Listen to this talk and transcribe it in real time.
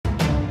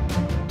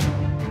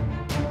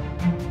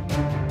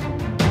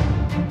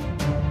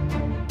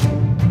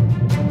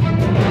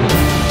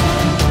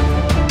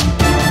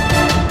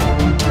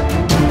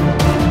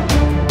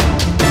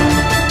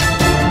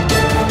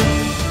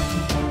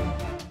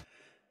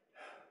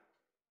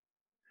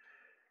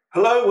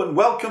Hello and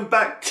welcome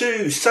back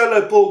to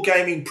Solo Board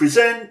Gaming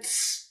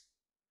presents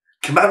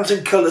Commands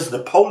and Colours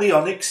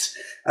Napoleonics,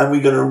 and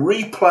we're going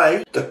to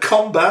replay the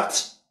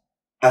combat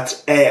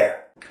at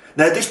AIRE.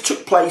 Now this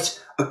took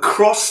place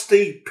across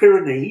the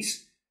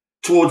Pyrenees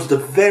towards the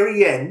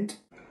very end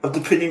of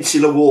the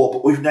Peninsular War,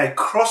 but we've now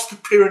crossed the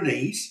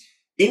Pyrenees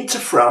into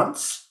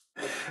France,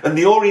 and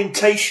the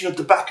orientation of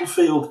the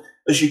battlefield,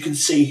 as you can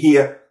see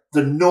here,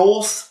 the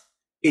north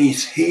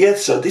is here,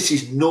 so this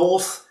is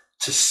north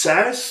to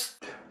south.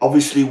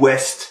 Obviously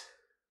west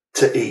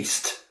to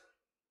east.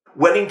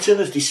 Wellington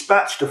has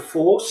dispatched a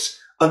force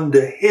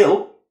under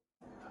Hill,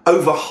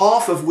 over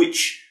half of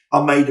which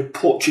are made of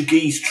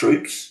Portuguese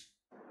troops,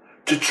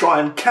 to try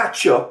and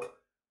catch up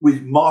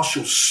with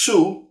Marshal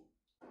Soult,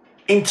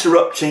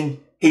 interrupting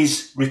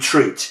his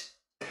retreat.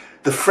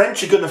 The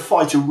French are going to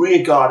fight a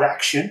rearguard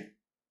action,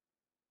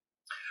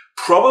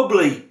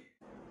 probably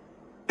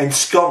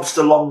ensconced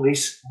along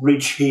this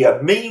ridge here.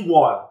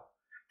 Meanwhile,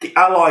 the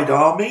Allied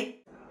army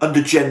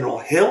under General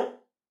Hill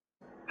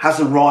has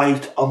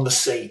arrived on the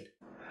scene.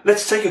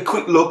 Let's take a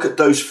quick look at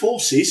those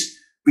forces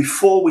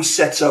before we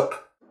set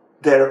up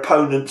their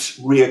opponent's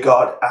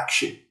rearguard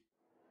action.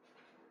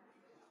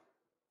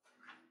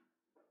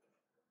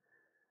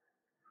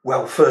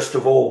 Well, first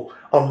of all,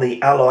 on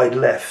the Allied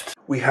left,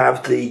 we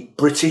have the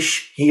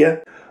British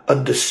here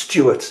under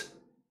Stuart.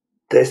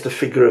 There's the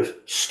figure of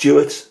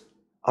Stuart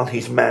on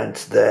his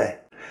mount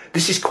there.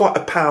 This is quite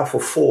a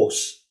powerful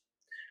force.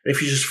 And if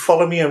you just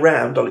follow me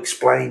around, I'll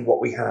explain what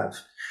we have.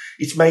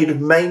 It's made of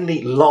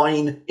mainly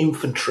line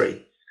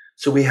infantry.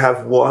 So we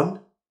have 1,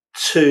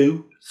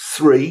 2,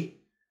 3,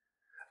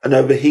 and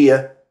over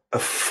here, a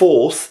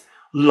 4th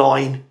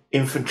line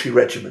infantry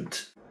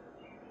regiment,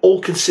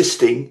 all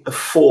consisting of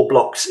 4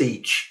 blocks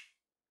each.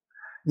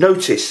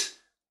 Notice,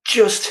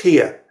 just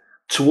here,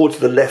 towards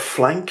the left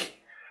flank,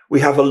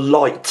 we have a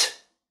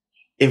light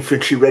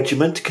infantry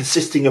regiment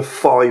consisting of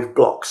 5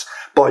 blocks.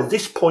 By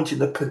this point in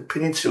the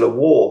Peninsular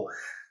War,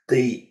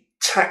 the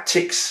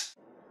tactics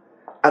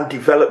and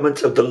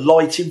development of the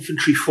light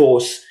infantry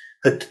force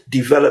had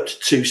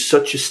developed to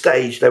such a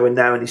stage they were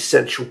now an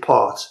essential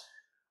part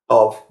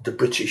of the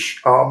British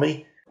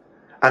Army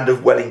and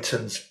of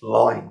Wellington's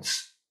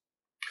lines.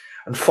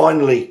 And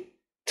finally,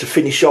 to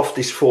finish off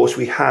this force,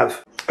 we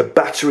have a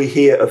battery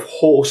here of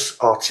horse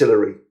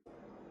artillery.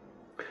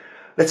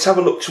 Let's have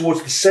a look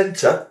towards the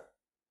centre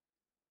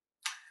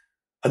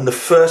and the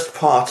first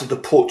part of the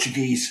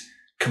Portuguese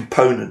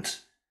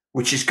component,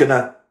 which is going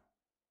to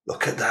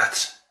look at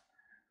that,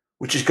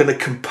 which is going to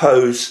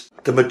compose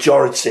the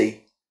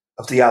majority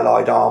of the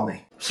Allied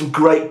army. Some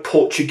great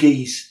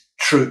Portuguese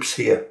troops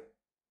here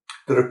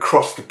that are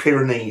across the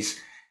Pyrenees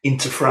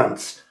into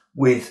France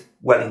with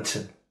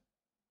Wellington.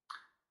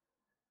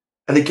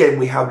 And again,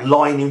 we have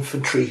line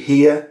infantry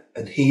here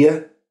and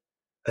here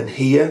and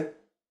here.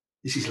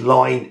 This is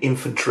line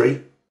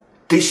infantry.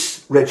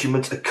 This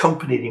regiment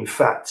accompanied, in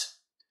fact,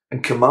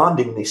 and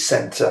commanding this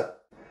centre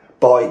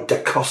by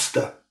Da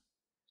Costa.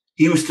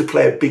 He was to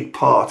play a big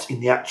part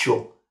in the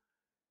actual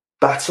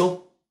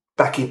battle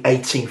back in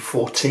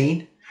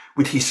 1814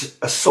 with his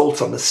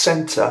assault on the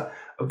centre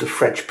of the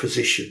French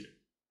position.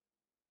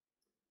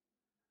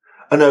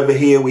 And over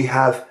here we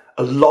have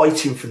a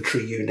light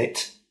infantry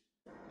unit.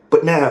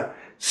 But now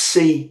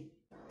see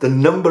the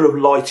number of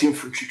light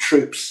infantry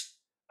troops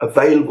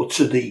available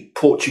to the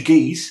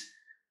Portuguese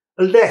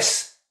are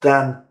less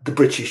than the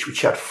British,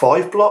 which had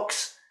 5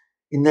 blocks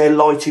in their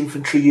light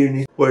infantry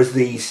unit, whereas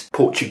these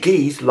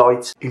Portuguese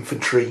light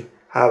infantry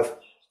have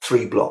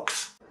 3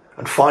 blocks.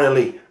 And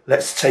finally,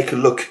 let's take a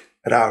look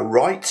at our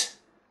right.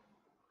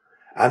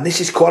 And this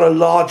is quite a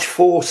large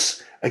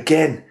force,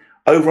 again,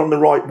 over on the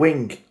right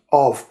wing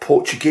of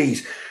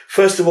Portuguese.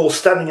 First of all,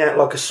 standing out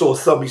like a sore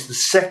thumb is the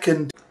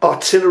 2nd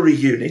artillery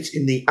unit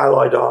in the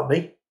Allied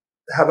army.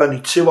 They have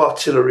only 2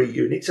 artillery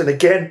units, and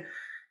again,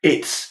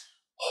 it's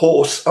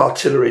horse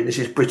artillery. This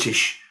is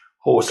British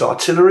horse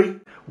artillery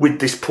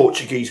with this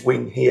Portuguese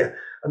wing here.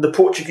 And the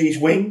Portuguese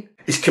wing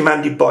is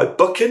commanded by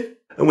Buchan,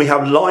 and we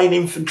have line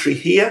infantry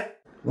here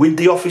with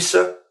the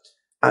officer,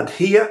 and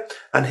here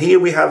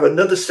we have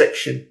another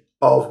section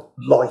of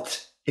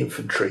light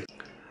infantry.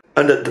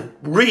 And at the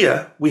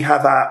rear, we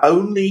have our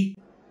only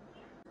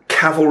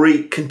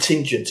cavalry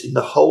contingent in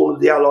the whole of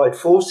the Allied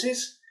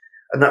forces,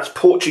 and that's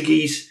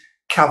Portuguese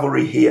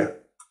cavalry here,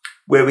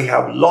 where we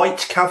have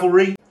light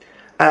cavalry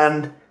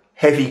and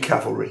heavy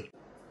cavalry.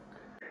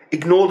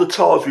 Ignore the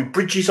tiles with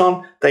bridges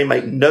on, they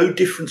make no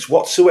difference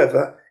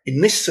whatsoever in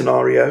this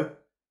scenario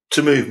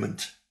to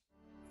movement.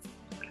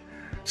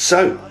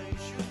 So,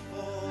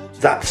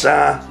 that's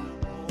our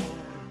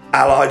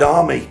Allied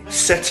army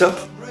set up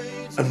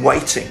and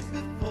waiting.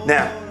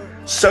 Now,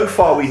 so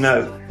far we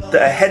know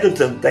that ahead of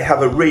them they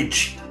have a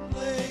ridge.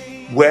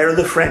 Where are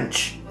the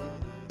French?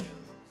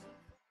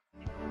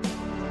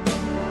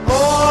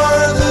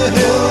 Over the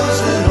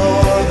hills of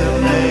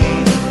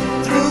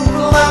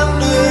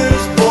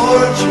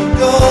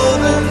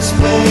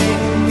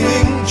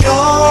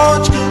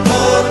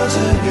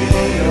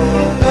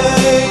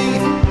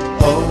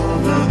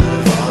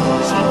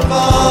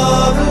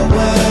Father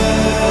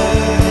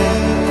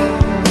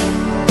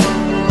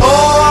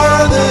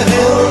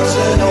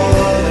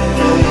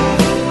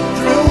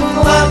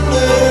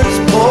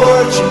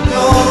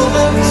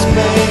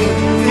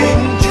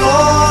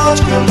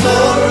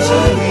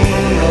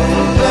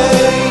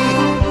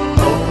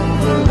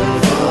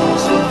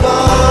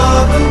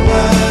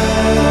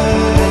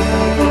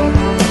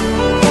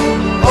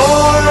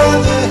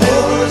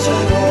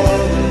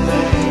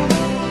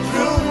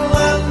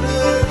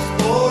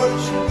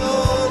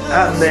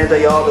And there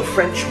they are, the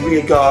French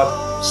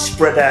rearguard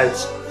spread out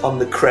on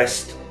the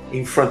crest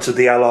in front of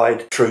the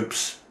Allied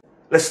troops.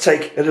 Let's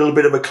take a little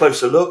bit of a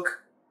closer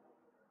look.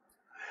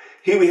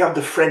 Here we have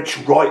the French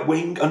right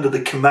wing under the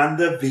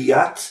commander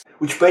Viat,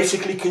 which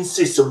basically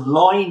consists of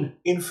line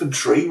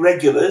infantry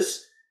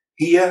regulars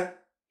here,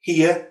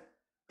 here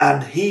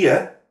and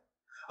here,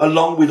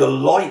 along with a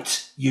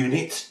light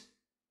unit,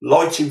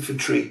 light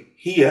infantry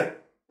here,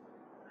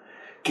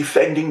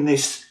 defending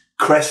this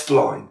crest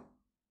line.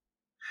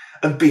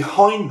 And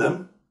behind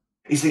them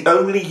is the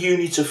only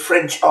unit of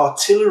French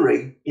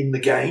artillery in the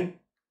game,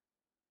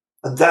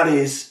 and that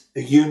is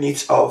a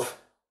unit of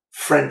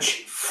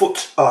French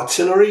foot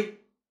artillery.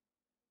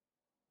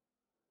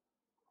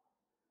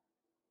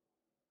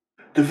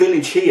 The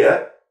village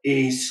here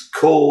is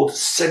called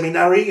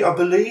Seminary, I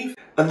believe,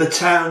 and the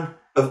town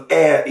of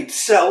AIRE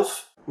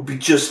itself will be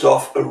just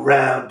off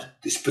around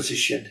this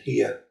position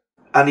here.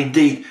 And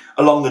indeed,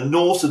 along the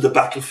north of the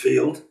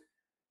battlefield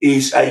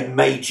is a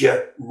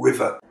major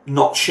river,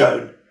 not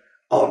shown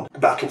on the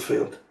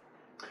battlefield.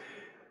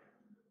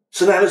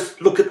 So now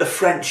let's look at the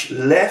French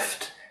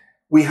left.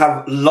 We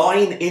have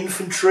line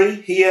infantry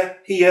here,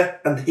 here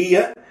and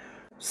here.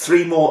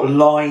 3 more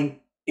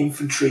line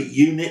infantry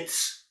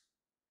units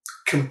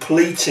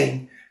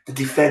completing the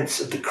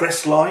defence of the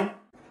crest line.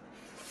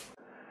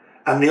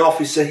 And the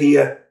officer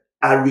here,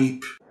 AIRE,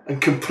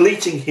 and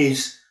completing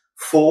his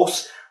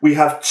force, we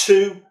have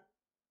 2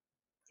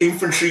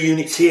 infantry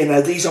units here.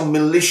 Now these are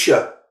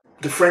militia.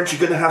 The French are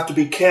going to have to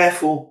be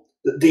careful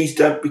that these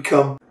don't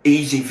become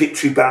easy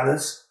victory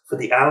banners for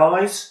the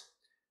Allies.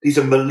 These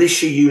are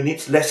militia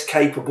units, less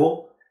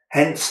capable,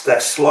 hence they're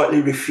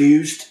slightly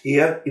refused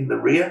here in the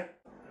rear.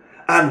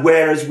 And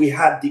whereas we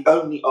had the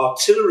only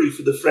artillery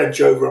for the French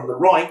over on the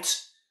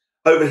right,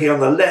 over here on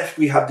the left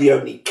we have the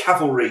only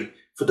cavalry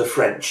for the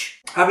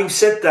French. Having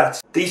said that,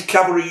 these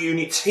cavalry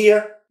units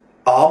here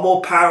are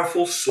more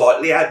powerful,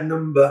 slightly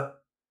outnumber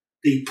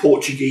the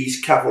Portuguese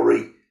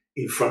cavalry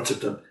in front of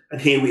them.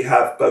 And here we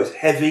have both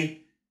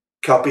heavy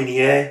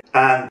carabinieri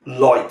and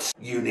light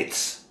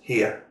units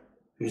here,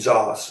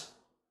 hussars.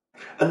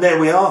 And there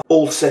we are,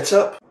 all set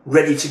up,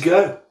 ready to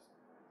go.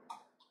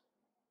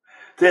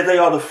 There they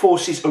are, the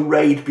forces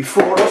arrayed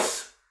before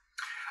us.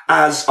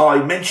 As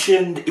I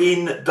mentioned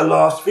in the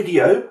last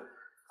video,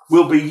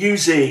 we'll be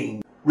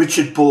using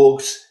Richard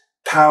Borg's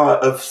Power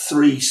of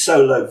 3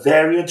 solo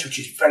variant, which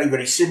is very,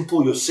 very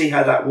simple. You'll see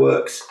how that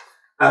works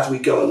as we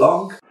go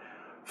along.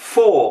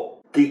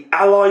 For the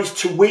Allies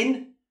to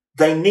win,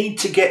 they need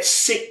to get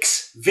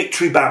 6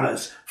 victory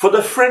banners. For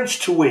the French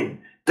to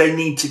win, they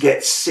need to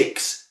get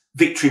 6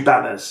 victory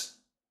banners.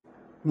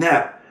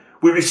 Now,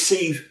 we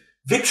receive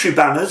victory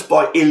banners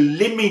by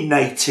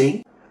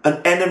eliminating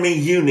an enemy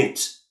unit.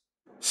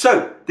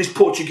 So, this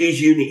Portuguese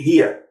unit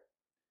here,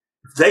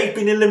 if they've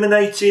been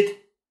eliminated,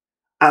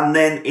 and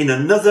then in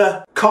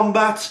another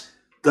combat,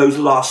 those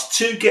last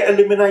 2 get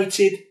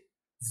eliminated,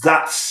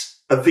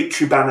 that's a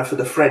victory banner for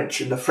the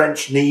French, and the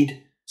French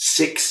need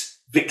 6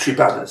 victory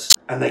banners.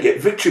 And they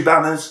get victory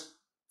banners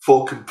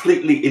for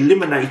completely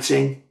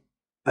eliminating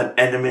an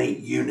enemy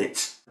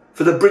unit.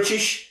 For the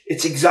British,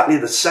 it's exactly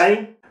the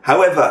same.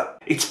 However,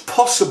 it's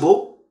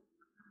possible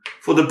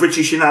for the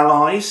British and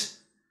Allies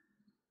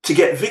to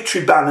get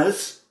victory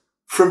banners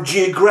from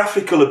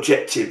geographical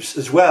objectives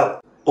as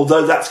well,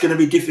 although that's going to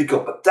be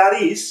difficult. But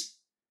that is,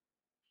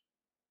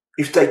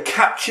 if they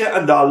capture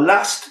and are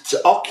last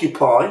to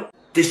occupy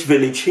this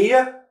village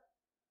here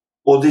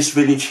or this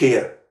village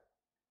here.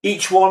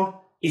 Each one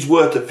is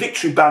worth a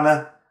victory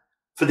banner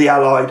for the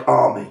Allied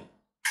army.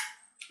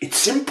 It's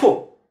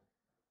simple.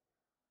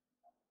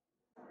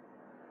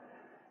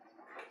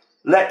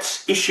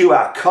 Let's issue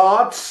our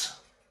cards.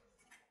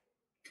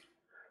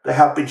 They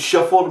have been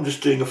shuffled. I'm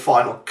just doing a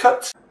final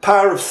cut.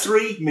 Power of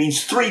 3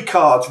 means 3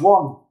 cards.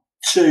 1,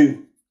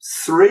 2,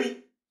 3.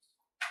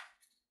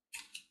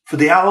 For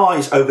the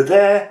Allies over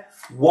there,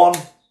 1,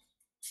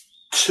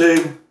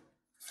 2,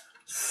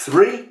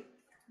 3.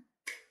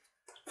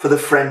 For the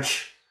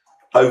French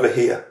over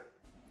here.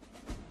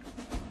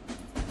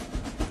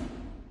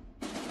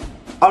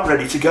 I'm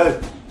ready to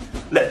go.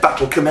 Let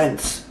battle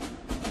commence.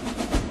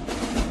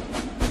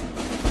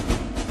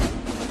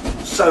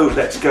 So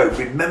let's go.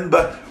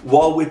 Remember,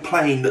 while we're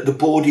playing, that the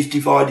board is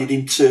divided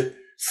into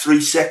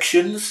 3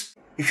 sections.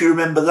 If you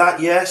remember that,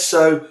 yeah?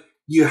 So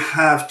you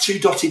have 2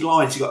 dotted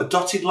lines. You've got a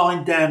dotted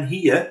line down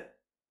here.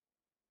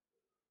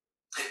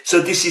 So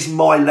this is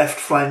my left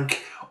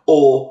flank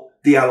or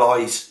the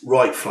Allies'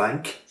 right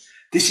flank.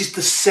 This is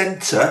the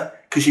centre,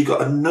 because you've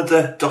got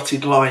another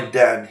dotted line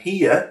down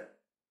here.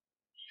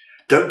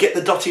 Don't get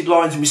the dotted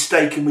lines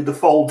mistaken with the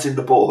folds in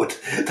the board.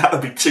 That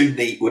would be too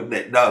neat, wouldn't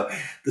it? No,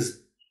 there's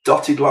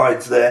dotted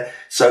lines there.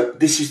 So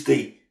this is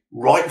the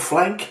right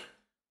flank,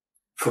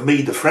 for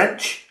me, the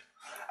French,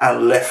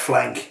 and left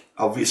flank,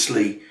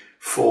 obviously,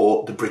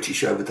 for the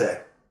British over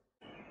there.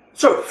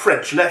 So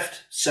French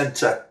left,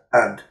 centre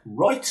and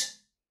right,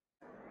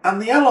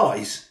 and the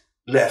Allies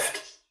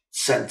left,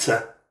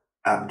 centre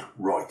and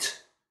right.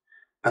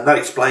 And that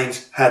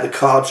explains how the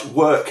cards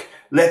work.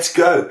 Let's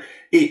go.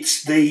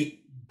 it's the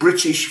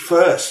British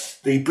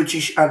first, the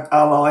British and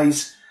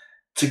Allies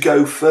to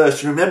go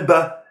first.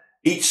 Remember,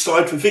 each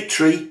side for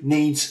victory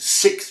needs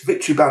 6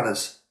 victory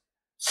banners.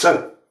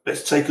 So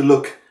let's take a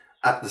look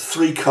at the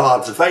 3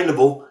 cards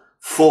available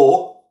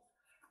for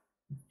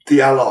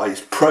the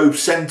Allies. Probe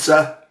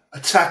centre,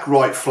 attack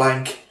right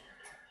flank,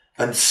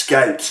 and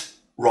scout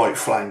right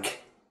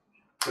flank.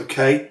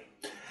 Okay,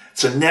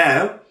 so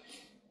now,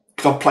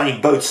 because I'm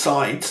playing both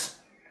sides,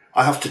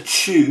 I have to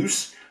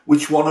choose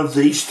which one of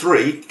these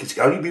 3, because it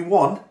can only be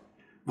one,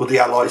 will the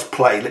Allies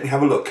play. Let me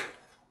have a look.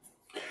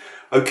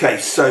 Okay,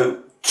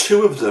 so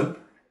 2 of them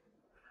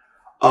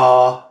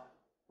are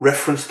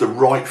reference the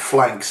right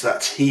flanks.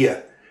 That's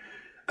here.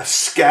 A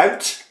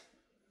scout.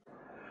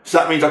 So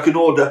that means I can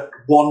order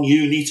 1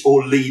 unit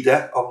or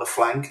leader on the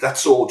flank.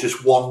 That's all,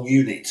 just 1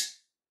 unit.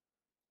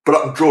 But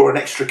I can draw an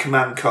extra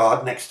command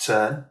card next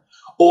turn.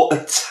 Or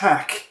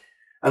attack.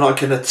 And I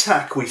can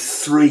attack with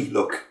 3,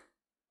 look.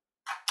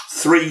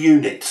 3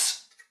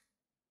 units.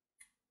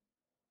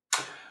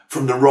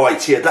 From the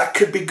right here. That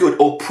could be good.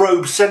 Or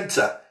probe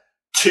centre.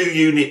 2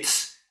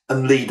 units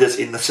and leaders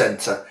in the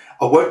centre.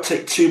 I won't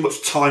take too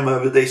much time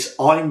over this.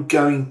 I'm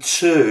going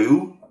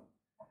to,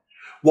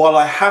 while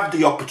I have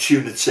the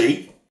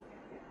opportunity,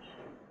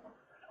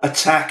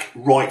 attack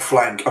right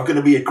flank. I'm going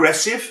to be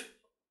aggressive.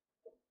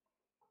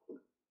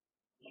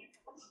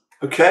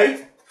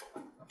 Okay.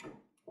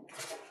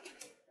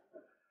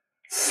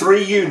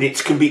 3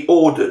 units can be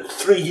ordered.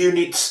 3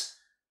 units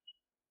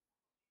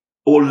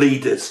or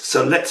leaders.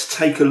 So let's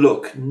take a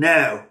look.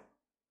 Now,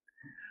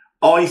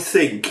 I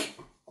think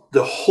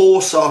the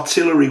horse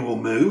artillery will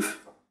move.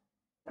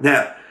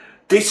 Now,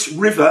 this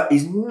river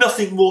is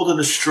nothing more than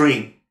a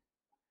stream.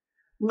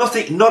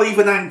 Nothing, not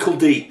even ankle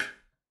deep.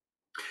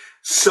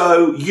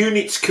 So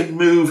units can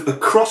move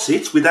across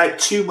it without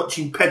too much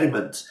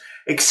impediment,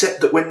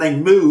 except that when they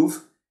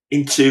move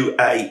into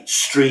a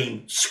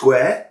stream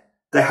square,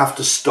 they have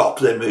to stop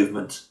their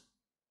movement.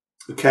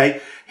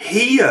 Okay,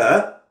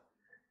 here,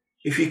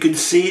 if you can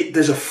see it,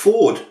 there's a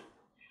ford.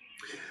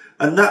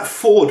 And that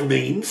ford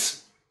means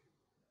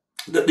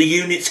that the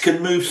units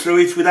can move through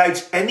it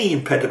without any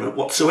impediment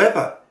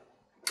whatsoever.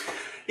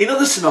 In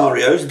other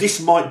scenarios,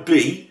 this might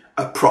be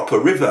a proper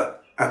river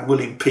and will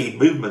impede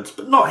movement,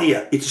 but not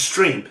here. It's a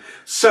stream.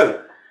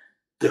 So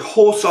the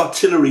horse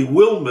artillery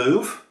will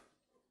move,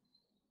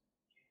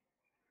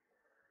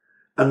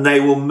 and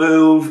they will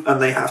move,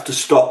 and they have to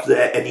stop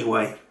there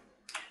anyway.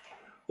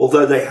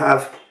 Although they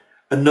have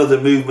another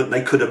movement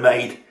they could have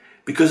made,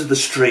 because of the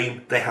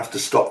stream, they have to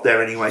stop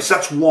there anyway. So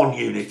that's 1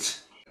 unit.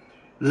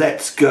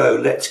 Let's go,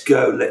 let's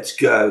go, let's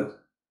go.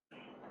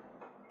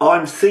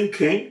 I'm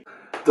thinking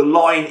the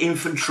line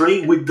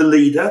infantry with the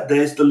leader.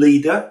 There's the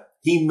leader.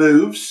 He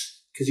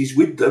moves because he's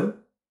with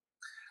them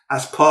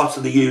as part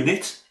of the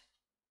unit.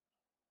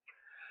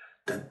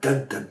 Dun,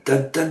 dun, dun,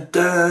 dun, dun,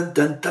 dun,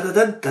 dun, dun,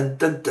 dun, dun,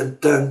 dun, dun,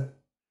 dun.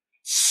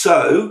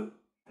 So,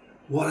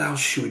 what else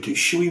should we do?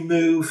 Should we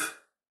move?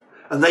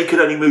 And they could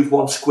only move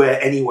 1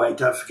 square anyway,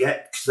 don't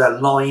forget, because they're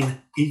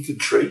line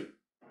infantry.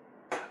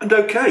 And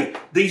okay,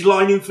 these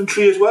line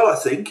infantry as well, I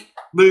think,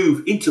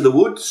 move into the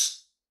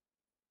woods.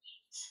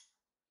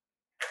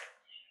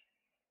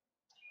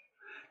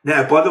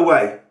 Now, by the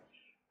way,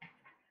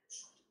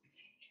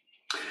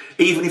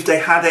 even if they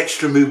had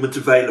extra movement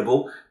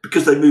available,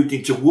 because they moved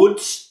into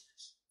woods,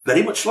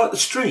 very much like the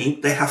stream,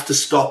 they have to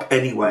stop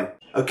anyway.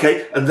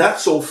 Okay, and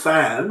that's all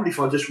found, if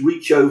I just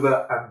reach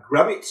over and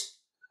grab it,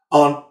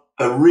 on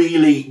a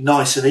really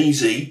nice and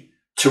easy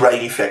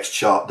terrain effects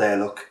chart there,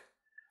 look.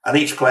 And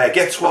each player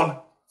gets one.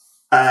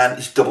 And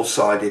it's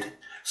double-sided.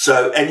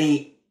 So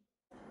any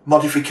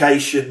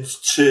modifications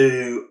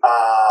to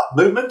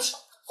movement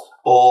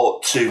or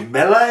to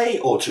melee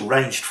or to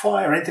ranged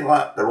fire, anything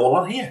like that, they're all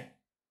on here.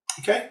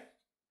 Okay?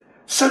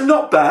 So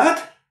not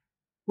bad.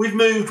 We've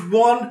moved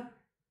 1,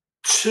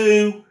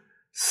 2,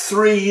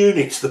 3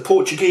 units, the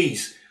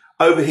Portuguese,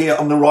 over here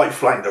on the right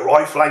flank. The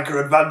right flank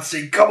are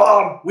advancing. Come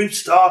on, we've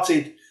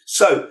started.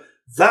 So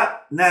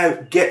that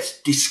now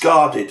gets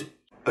discarded.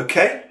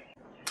 Okay?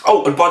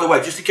 Oh, and by the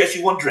way, just in case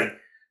you're wondering,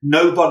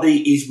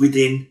 nobody is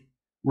within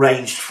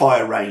ranged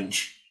fire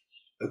range.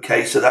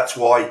 Okay, so that's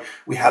why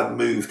we have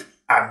moved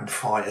and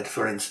fired,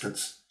 for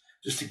instance,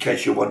 just in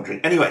case you're wondering.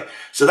 Anyway,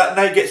 so that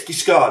now gets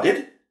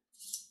discarded.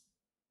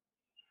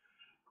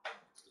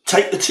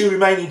 Take the 2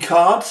 remaining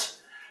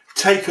cards,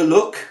 take a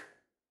look.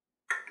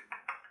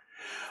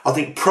 I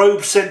think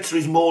probe centre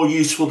is more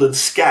useful than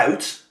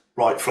scout,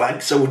 right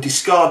flank, so we'll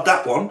discard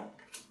that one.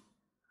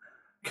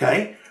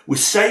 Okay, we're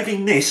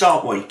saving this,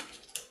 aren't we?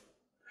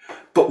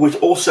 But we're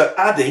also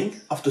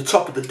adding, off the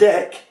top of the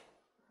deck,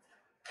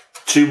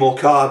 2 more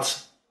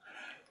cards.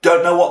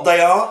 Don't know what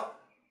they are?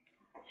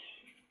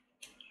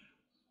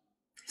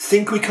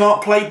 Think we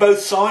can't play both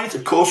sides?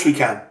 Of course we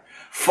can.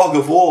 Fog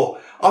of War.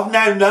 I've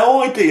now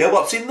no idea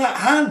what's in that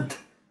hand.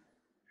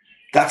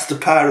 That's the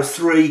power of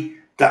 3.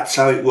 That's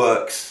how it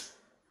works.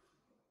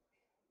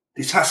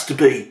 This has to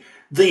be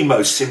the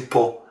most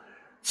simple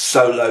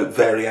solo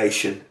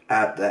variation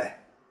out there.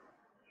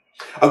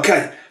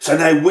 Okay, so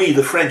now we,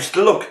 the French,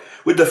 look,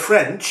 with the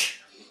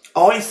French,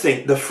 I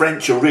think the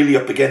French are really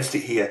up against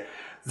it here.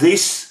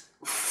 This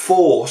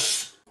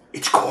force,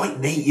 it's quite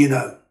neat, you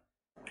know,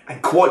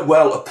 and quite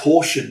well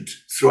apportioned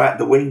throughout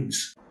the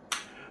wings.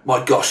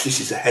 My gosh, this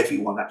is a heavy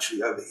one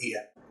actually over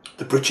here.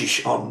 The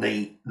British on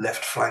the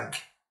left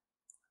flank.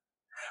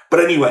 But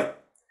anyway,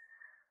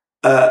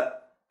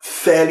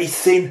 fairly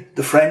thin,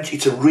 the French.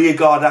 It's a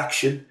rearguard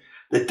action.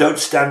 They don't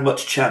stand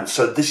much chance.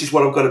 So this is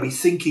what I've got to be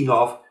thinking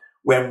of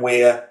when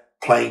we're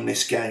playing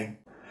this game.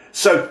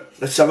 So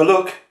let's have a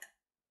look.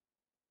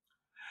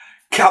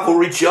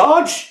 Cavalry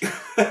charge.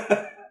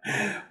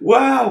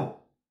 Wow.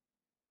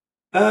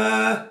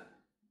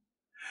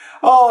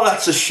 Oh,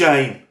 that's a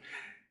shame.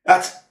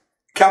 That's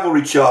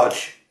cavalry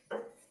charge.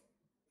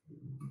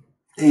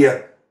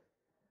 Here.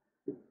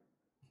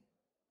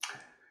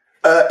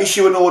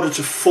 Issue an order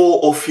to 4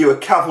 or fewer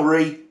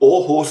cavalry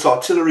or horse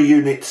artillery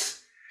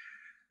units,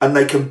 and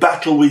they can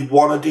battle with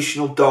 1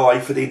 additional die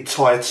for the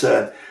entire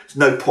turn. There's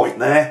no point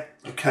there.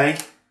 Okay.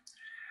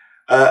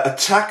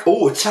 Attack.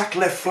 Oh, attack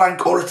left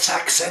flank or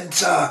attack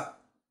centre.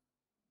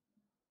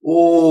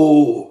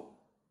 Oh,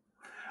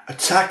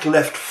 attack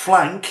left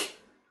flank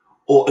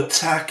or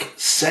attack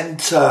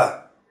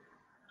centre.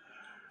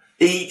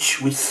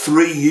 Each with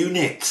 3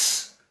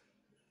 units.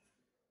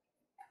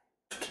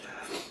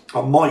 I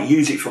might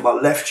use it for my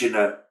left, you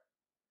know,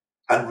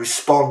 and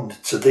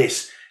respond to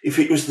this. If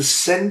it was the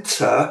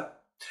centre,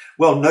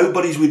 well,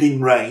 nobody's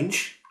within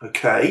range,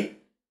 okay.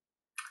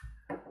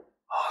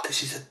 Oh,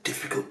 this is a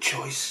difficult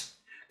choice,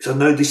 because I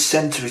know this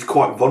centre is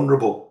quite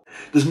vulnerable.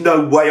 There's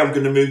no way I'm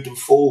going to move them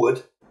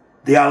forward.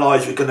 The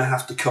Allies are going to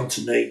have to come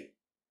to me.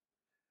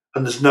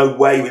 And there's no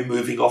way we're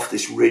moving off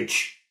this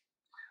ridge,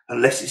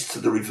 unless it's to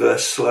the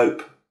reverse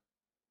slope.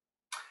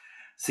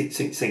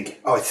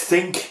 Think. I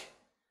think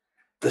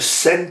the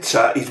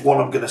centre is one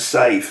I'm going to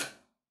save.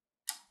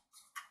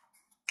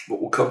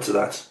 But we'll come to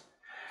that.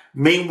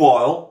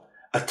 Meanwhile,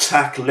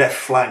 attack left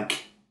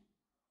flank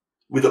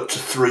with up to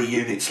 3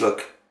 units,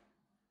 look.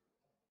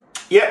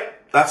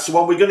 Yep, that's the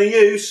one we're going to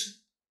use.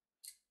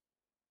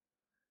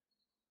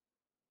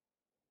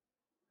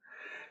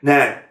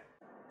 Now,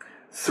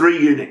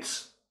 3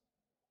 units.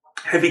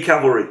 Heavy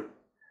cavalry.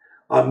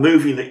 I'm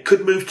moving, it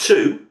could move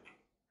 2,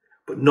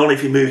 but not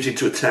if he moves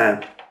into a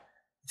town.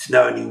 It's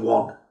now only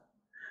 1.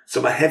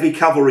 So my heavy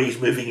cavalry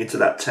is moving into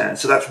that town.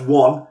 So that's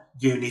 1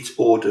 unit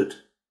ordered.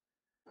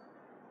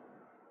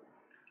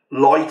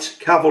 Light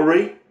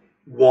cavalry,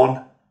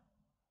 1,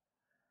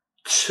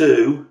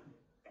 2.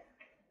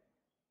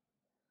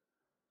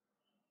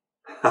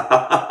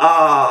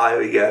 Here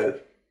we go.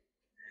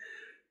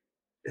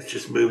 Let's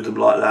just move them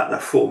like that. They're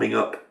forming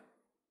up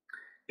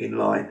in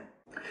line.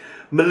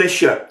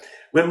 Militia.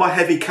 When my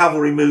heavy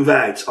cavalry move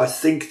out, I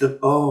think that,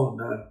 oh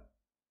no.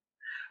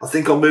 I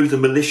think I'll move the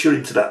militia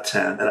into that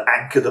town and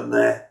anchor them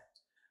there.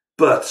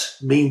 But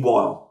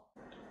meanwhile,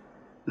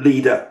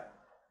 leader,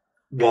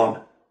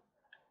 1,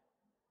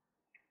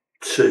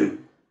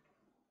 2.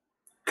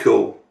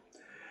 Cool.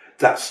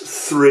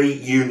 That's 3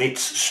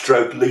 units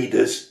stroke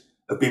leaders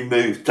have been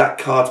moved. That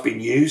card's been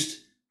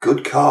used.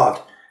 Good card.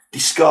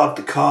 Discard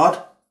the card.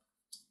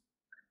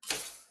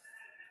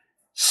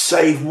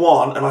 Save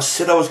 1. And I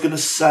said I was going to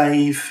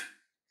save...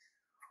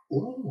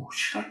 Oh,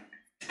 should I...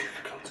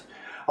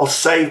 I'll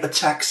save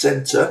attack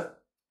centre.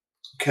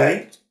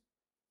 Okay.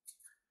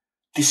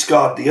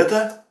 Discard the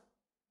other.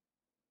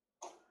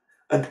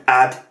 And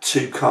add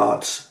 2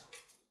 cards.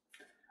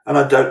 And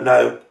I don't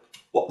know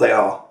what they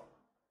are.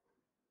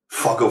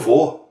 Fog of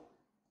War.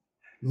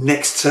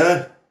 Next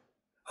turn.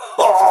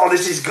 Oh,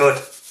 this is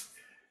good.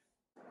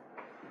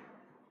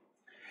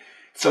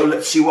 So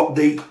let's see what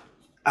the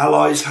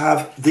Allies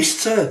have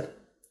this turn.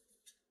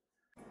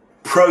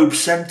 Probe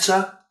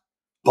centre.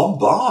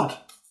 Bombard.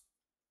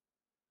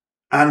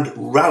 And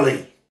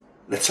rally.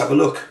 Let's have a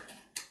look.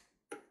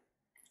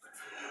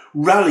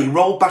 Rally.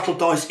 Roll battle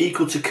dice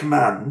equal to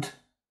command.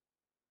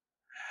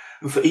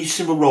 And for each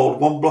symbol rolled,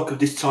 1 block of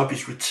this type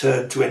is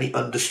returned to any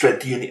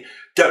understrength unit.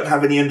 Don't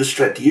have any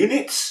understrength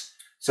units,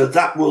 so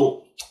that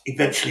will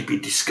eventually be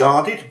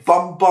discarded.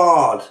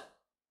 Bombard.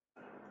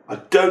 I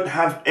don't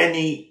have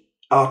any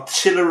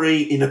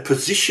artillery in a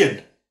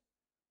position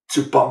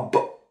to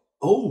bombard.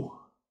 Oh.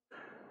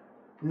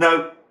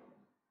 No,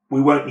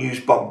 we won't use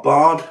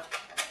bombard.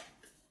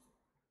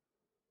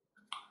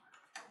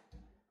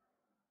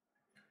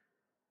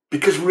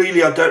 Because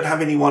really I don't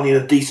have anyone in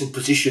a decent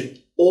position.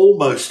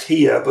 Almost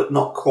here, but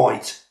not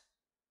quite.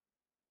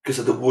 Because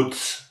of the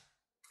woods.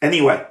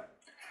 Anyway,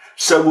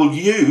 so we'll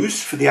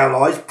use, for the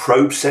Allies,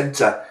 probe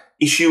centre.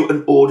 Issue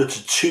an order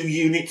to 2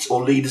 units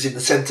or leaders in the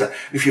centre.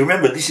 If you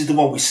remember, this is the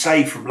one we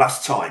saved from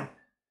last time.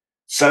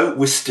 So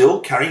we're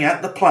still carrying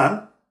out the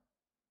plan.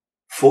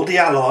 For the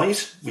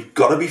Allies, we've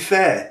got to be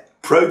fair.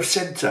 Probe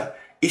centre.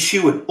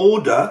 Issue an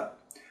order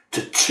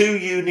to 2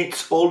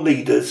 units or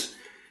leaders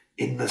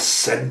in the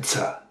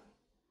centre.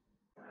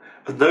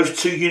 And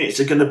those 2 units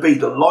are going to be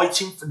the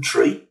light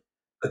infantry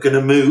are going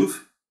to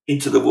move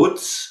into the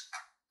woods.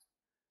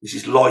 This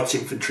is light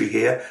infantry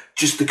here.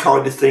 Just the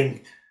kind of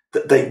thing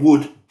that they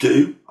would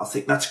do. I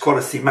think that's quite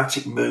a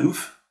thematic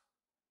move.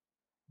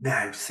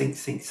 Now,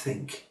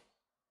 think.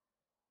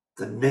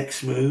 The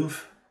next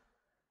move,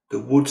 the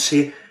woods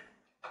here.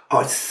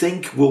 I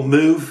think we'll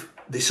move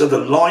this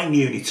other line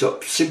unit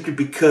up simply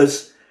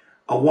because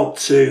I want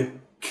to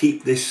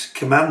keep this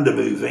commander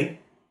moving.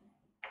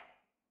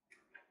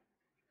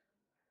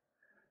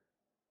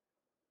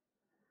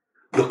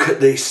 Look at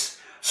this.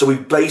 So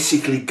we've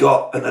basically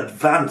got an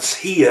advance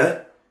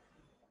here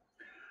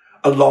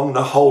along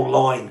the whole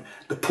line.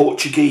 The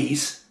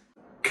Portuguese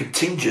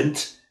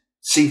contingent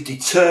seems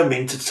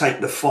determined to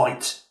take the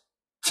fight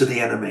to the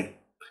enemy.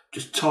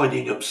 Just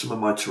tidying up some of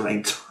my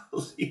terrain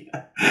tiles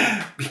here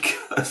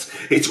because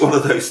it's one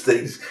of those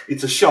things.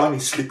 It's a shiny,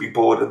 slippy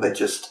board and they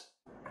just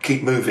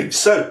keep moving.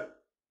 So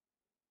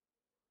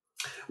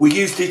we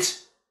used it,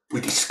 we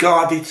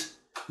discard it,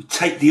 we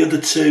take the other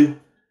two.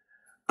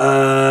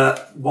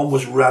 One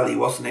was rally,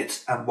 wasn't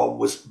it? And one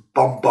was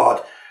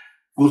bombard.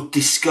 We'll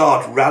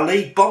discard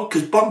rally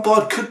because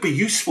bombard could be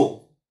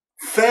useful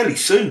fairly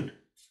soon.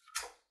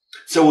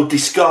 So we'll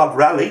discard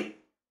rally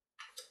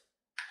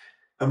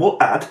and we'll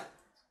add,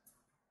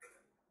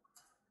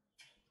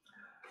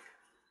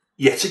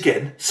 yet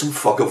again, some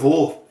fog of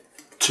war.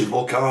 2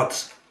 more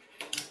cards.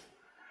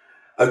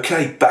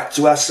 Okay, back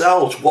to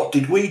ourselves. What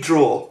did we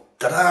draw?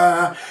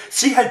 Ta-da!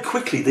 See how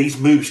quickly these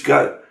moves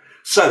go.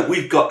 So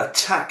we've got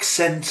attack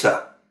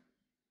centre.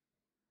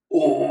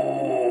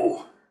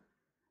 Oh!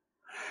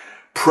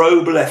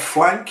 Probe left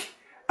flank.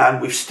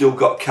 And we've still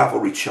got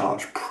cavalry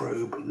charge.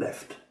 Probe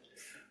left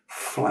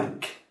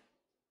flank.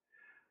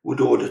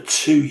 Would order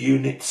 2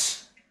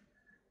 units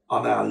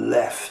on our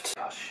left.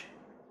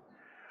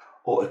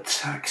 Or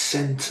attack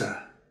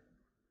centre.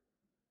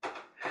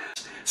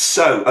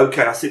 So,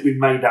 okay, I think we've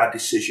made our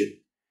decision.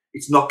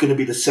 It's not going to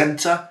be the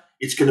centre.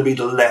 It's going to be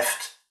the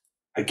left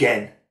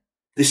again.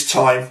 This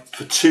time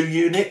for 2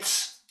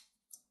 units.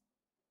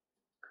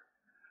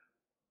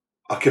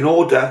 I can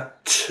order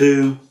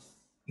 2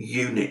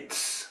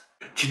 units.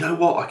 Do you know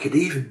what? I could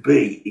even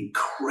be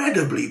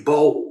incredibly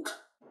bold.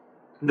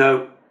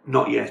 No,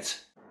 not yet.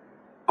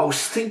 I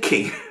was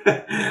thinking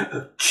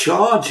of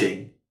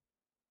charging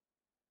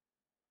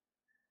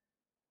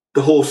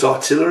the horse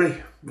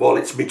artillery while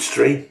it's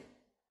midstream.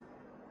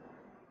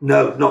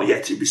 No, not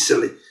yet. It'd be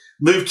silly.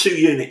 Move 2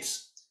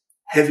 units.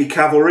 Heavy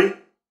cavalry.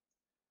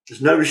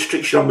 There's no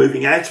restriction on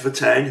moving out of a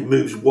town. He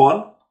moves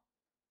 1.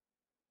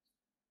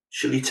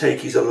 Shall he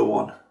take his other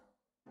one?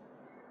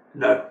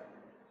 No.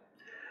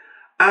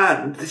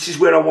 And this is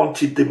where I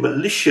wanted the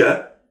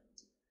militia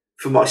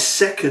for my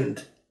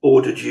second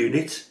ordered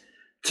unit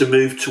to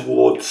move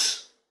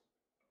towards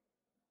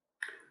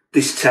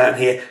this town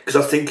here, because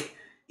I think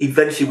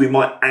eventually we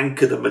might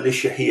anchor the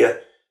militia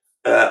here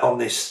on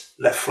this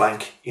left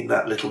flank in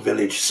that little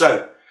village.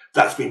 So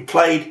that's been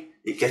played.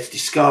 It gets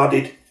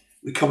discarded.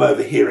 We come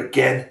over here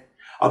again.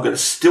 I'm going to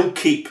still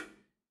keep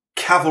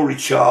cavalry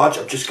charge.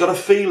 I've just got a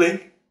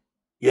feeling.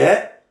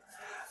 Yeah.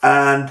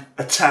 And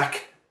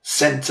attack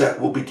centre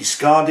will be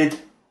discarded.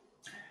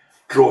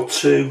 Draw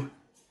 2.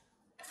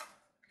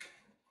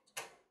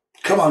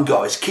 Come on,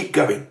 guys. Keep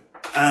going.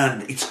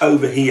 And it's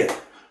over here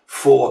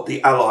for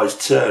the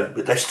Allies' turn.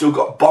 But they've still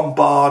got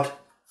bombard.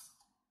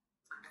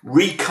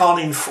 Recon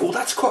in 4.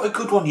 That's quite a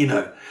good one, you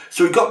know.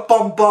 So we've got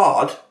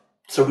bombard.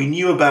 So we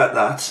knew about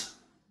that.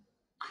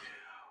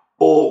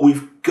 Or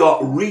we've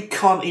got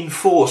recon in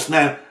force.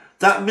 Now,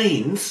 that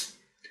means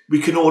we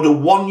can order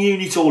 1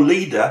 unit or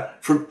leader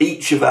from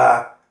each of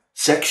our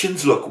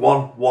sections. Look,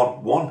 1,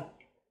 1, 1.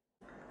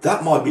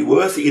 That might be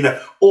worth it, you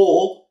know.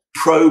 Or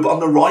probe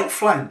on the right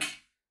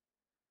flank.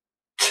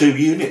 2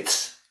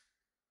 units.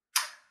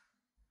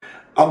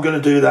 I'm going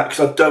to do that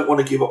because I don't want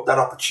to give up that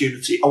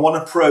opportunity. I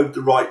want to probe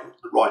the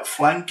right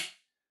flank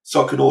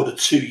so I can order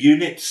 2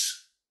 units.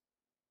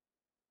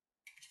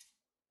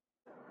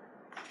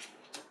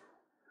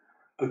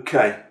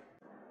 Okay,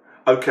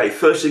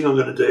 first thing I'm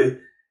going to do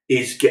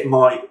is get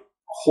my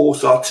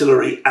horse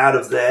artillery out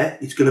of there.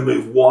 It's going to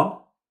move 1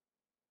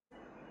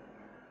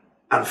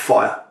 and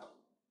fire.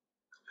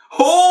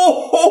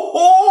 Ho, ho,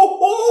 ho,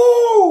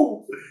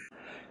 ho!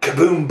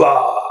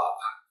 Kaboom-ba!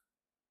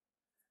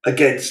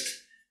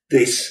 Against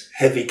this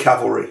heavy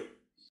cavalry.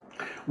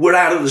 We're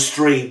out of the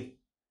stream.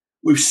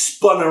 We've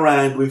spun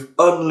around, we've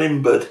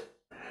unlimbered,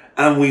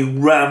 and we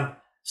ram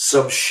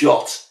some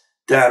shot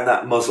down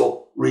that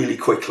muzzle really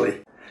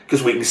quickly.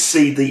 Because we can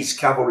see these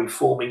cavalry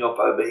forming up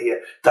over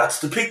here.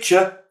 That's the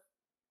picture.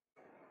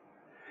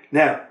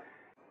 Now,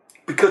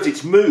 because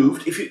it's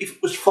moved, if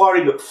it was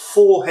firing at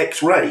 4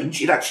 hex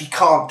range, it actually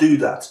can't do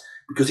that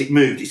because it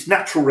moved. Its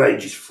natural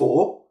range is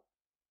 4.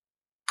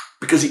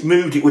 Because it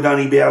moved, it would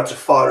only be able to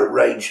fire at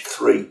range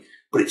 3,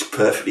 but it's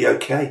perfectly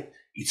okay.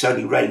 It's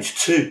only range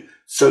 2.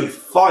 So it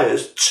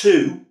fires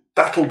 2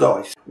 battle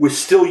dice. We're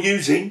still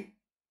using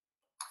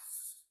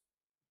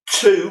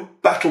 2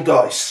 battle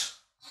dice.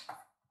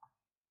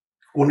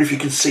 I wonder if you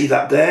can see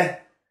that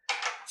there.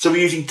 So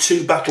we're using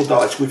 2 battle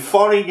dice. We're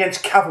firing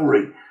against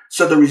cavalry.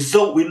 So the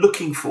result we're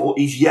looking for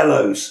is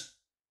yellows.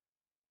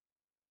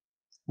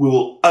 We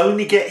will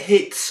only get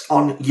hits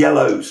on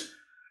yellows.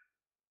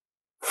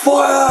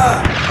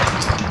 Fire!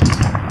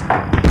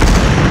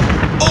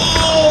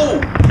 Oh!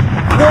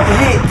 One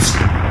hit!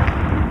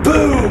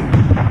 Boom!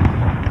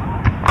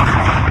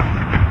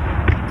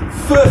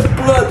 First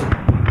blood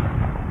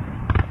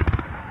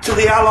to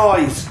the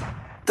Allies.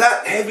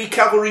 That heavy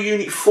cavalry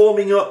unit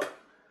forming up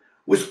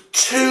was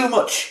too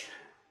much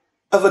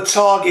of a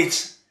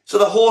target, so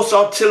the horse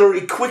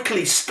artillery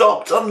quickly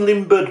stopped,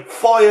 unlimbered,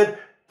 fired,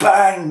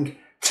 bang,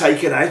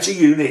 taken out a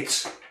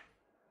unit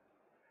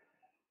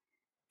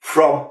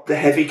from the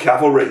heavy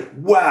cavalry.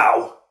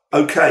 Wow.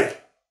 Okay.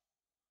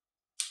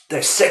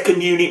 Their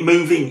second unit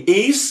moving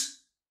is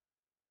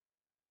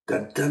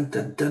dun dun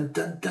dun dun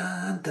dun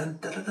dun dun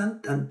dun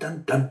dun dun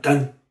dun dun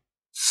dun.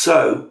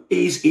 So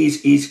is the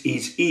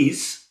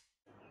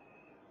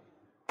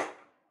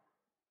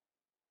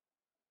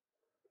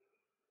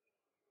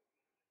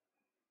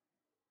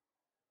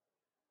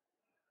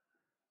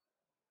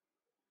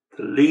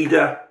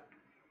leader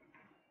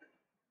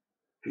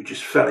who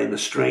just fell in the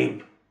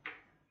stream,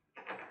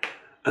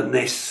 and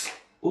this,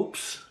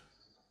 oops,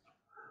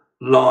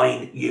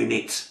 line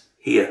unit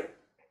here,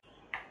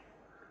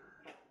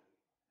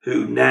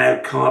 who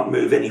now can't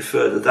move any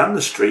further than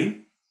the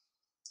stream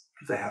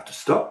because they have to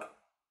stop.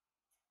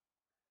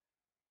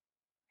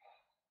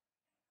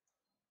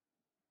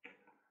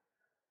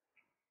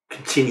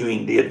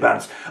 Continuing the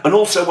advance. And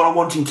also what I'm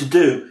wanting to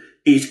do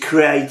is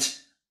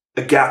create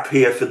a gap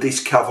here for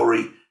this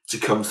cavalry to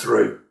come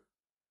through.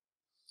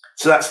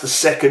 So that's the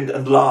second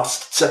and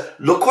last. So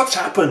look what's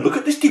happened. Look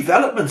at this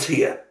development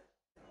here.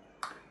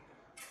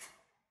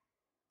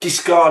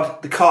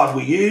 Discard the card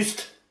we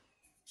used.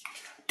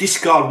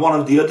 Discard one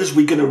of the others.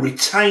 We're going to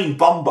retain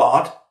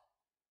Bombard.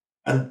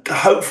 And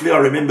hopefully I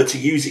remember to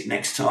use it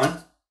next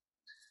time.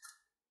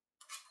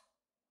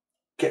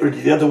 Get rid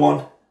of the other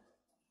one.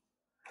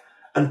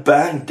 And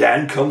bang,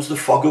 down comes the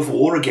fog of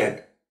war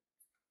again.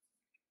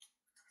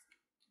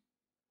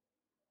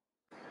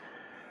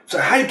 So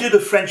how do the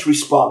French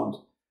respond?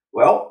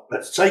 Well,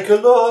 let's take a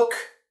look.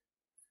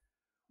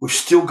 We've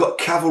still got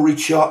cavalry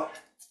charge.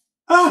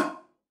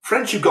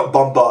 French have got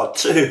Bombard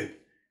too.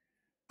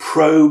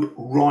 Probe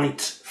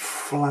right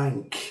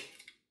flank.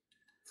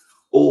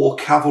 Or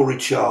cavalry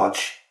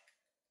charge.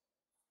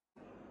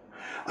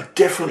 I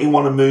definitely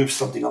want to move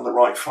something on the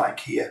right flank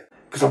here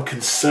because I'm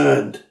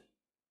concerned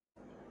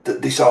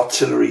that this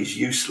artillery is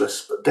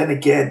useless. But then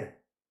again,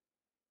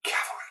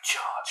 cavalry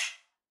charge.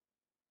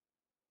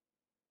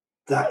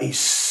 That is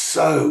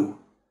so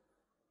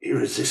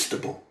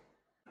irresistible.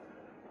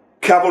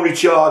 Cavalry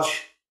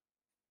charge.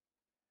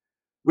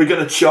 We're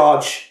going to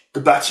charge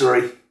the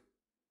battery.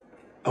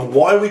 And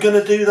why are we going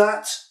to do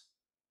that?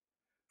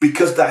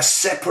 Because they're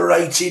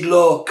separated,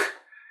 look.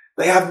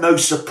 They have no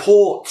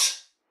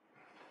support.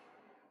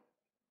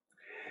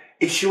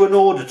 Issue an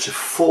order to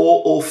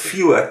 4 or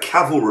fewer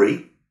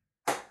cavalry.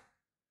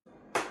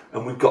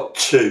 And we've got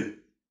 2.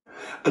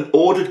 And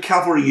ordered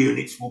cavalry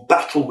units will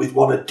battle with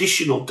 1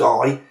 additional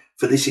die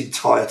for this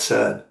entire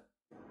turn.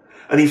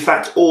 And in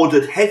fact,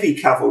 ordered heavy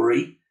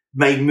cavalry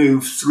may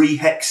move 3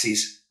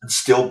 hexes and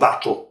still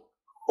battle.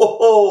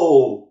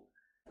 Oh!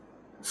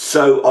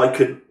 So I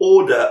can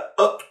order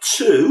up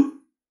to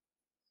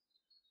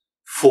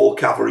 4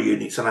 cavalry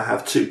units, and I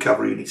have 2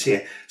 cavalry units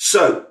here.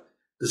 So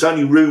there's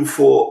only room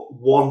for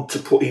 1 to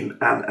put in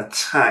an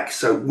attack.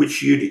 So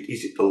which unit?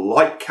 Is it the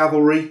light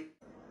cavalry?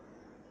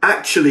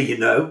 Actually, you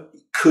know,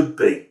 it could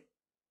be.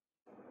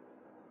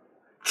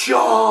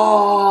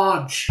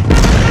 Charge!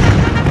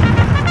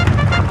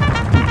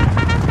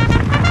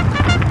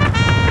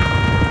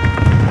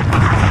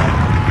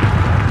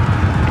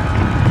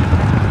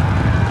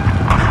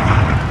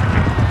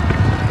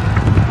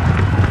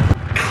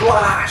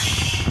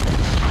 Clash!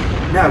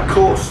 Now, of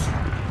course,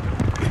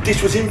 if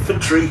this was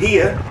infantry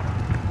here,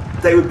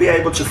 they would be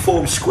able to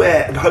form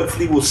square, and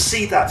hopefully we'll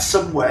see that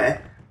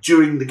somewhere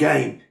during the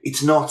game.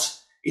 It's not.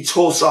 It's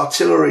horse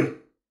artillery.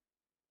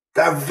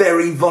 They're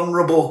very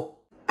vulnerable.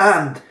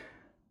 And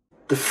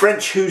the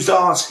French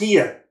hussars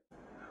here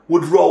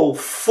would roll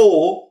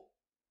 4,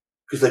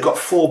 because they've got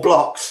 4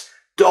 blocks,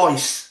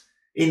 dice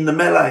in the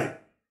melee.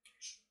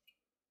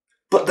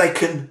 But they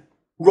can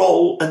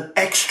roll an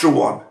extra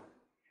one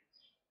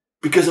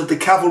because of the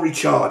cavalry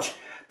charge.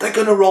 They're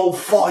going to roll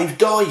 5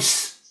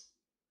 dice.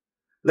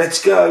 Let's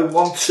go.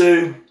 1,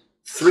 2,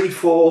 3,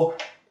 4,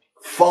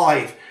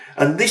 5.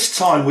 And this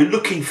time we're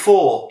looking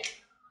for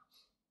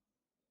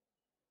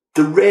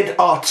the red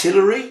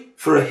artillery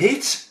for a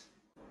hit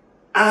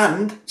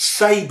and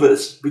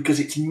sabres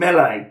because it's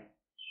melee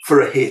for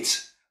a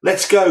hit.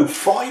 Let's go.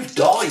 5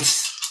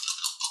 dice.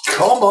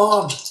 Come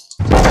on.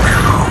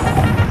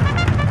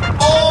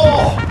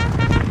 Oh,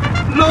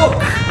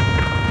 look.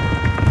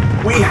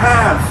 We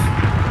have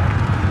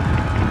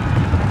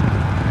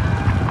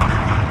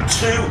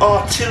 2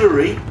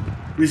 artillery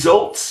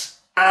results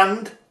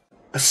and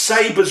a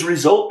sabres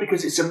result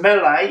because it's a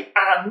melee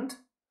and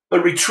a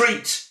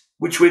retreat,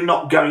 which we're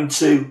not going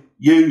to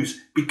use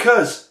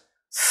because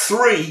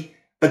 3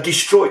 are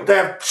destroyed. They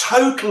have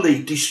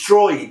totally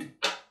destroyed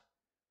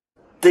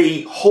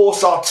the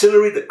horse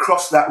artillery that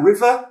crossed that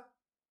river.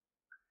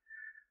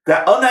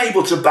 They're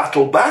unable to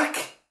battle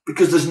back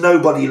because there's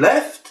nobody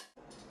left.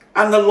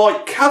 And the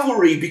light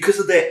cavalry, because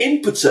of their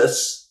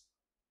impetus,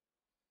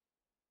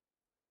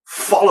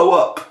 follow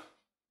up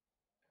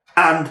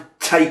and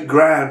take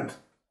ground.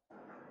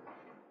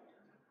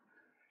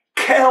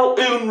 Quel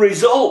un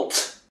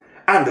result!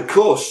 And of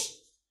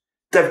course,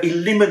 they've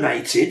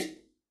eliminated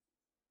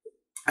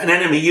an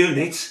enemy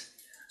unit,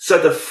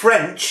 so the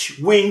French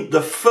win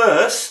the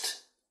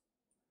first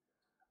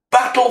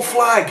battle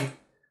flag.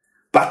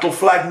 Battle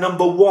flag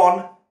number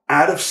 1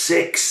 out of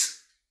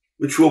 6,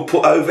 which we'll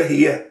put over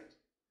here.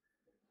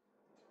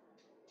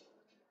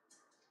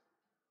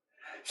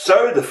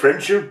 So the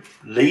French are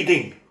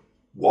leading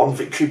 1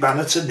 victory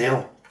banner to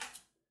 0.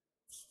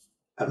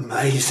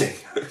 Amazing.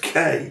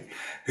 Okay.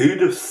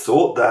 Who'd have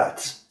thought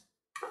that?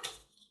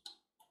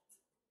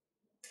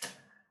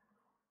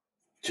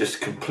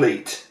 Just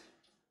complete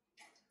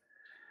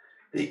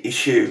the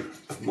issue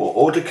of more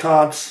order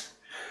cards.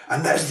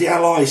 And there's the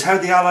Allies. How are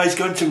the Allies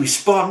going to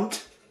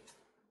respond?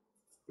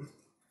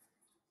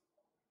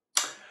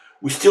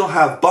 We still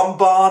have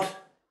bombard,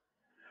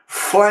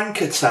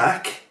 flank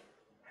attack,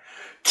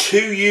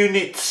 2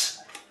 units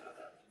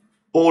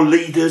or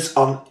leaders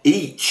on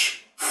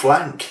each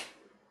flank.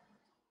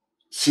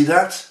 See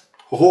that?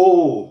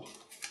 Oh.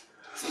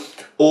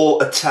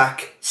 Or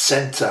attack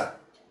centre.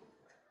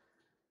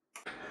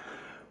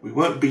 We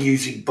won't be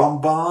using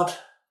bombard.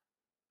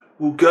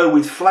 We'll go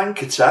with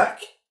flank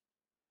attack,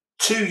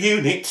 2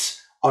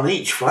 units on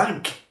each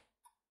flank.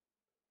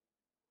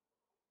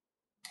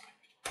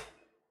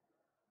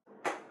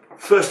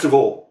 First of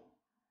all,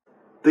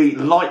 the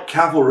light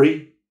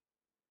cavalry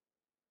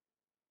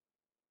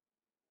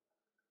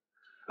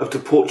of the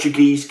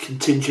Portuguese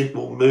contingent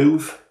will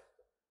move.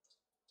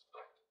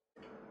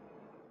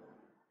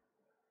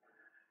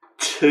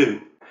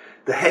 2.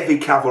 The heavy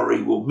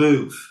cavalry will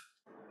move.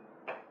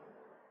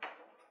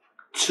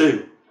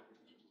 2.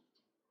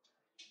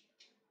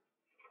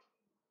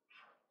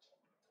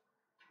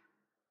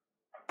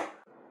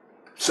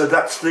 So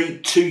that's the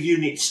 2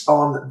 units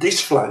on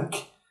this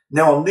flank.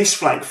 Now on this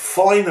flank,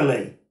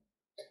 finally,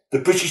 the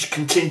British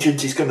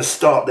contingent is going to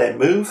start their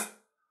move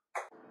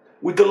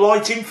with the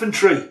light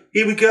infantry.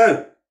 Here we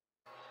go.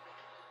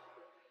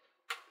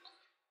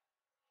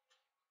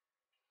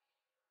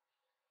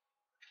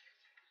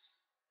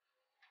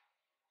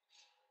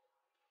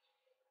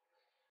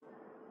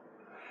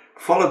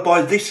 Followed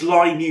by this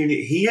line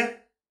unit here.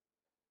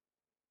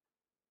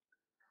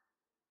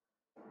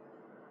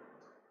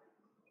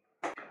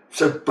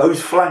 So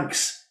both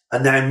flanks are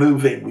now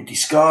moving. We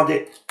discard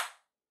it.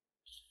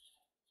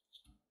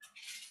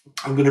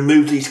 I'm going to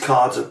move these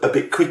cards a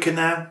bit quicker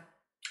now.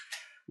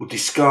 We'll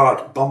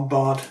discard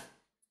bombard.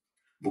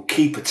 We'll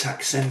keep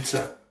attack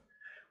centre.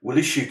 We'll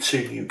issue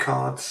 2 new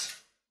cards.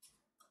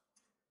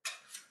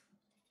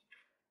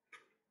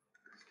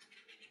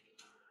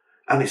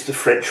 And it's the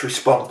French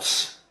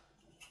response.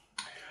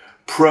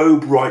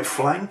 Probe right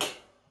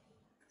flank.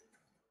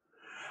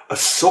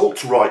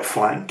 Assault right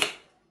flank.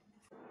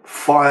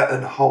 Fire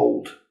and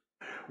hold.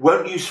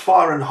 Won't use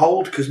fire and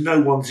hold because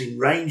no one's in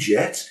range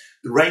yet.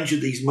 The range of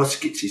these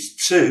muskets is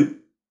 2.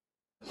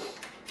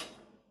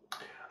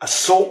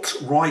 Assault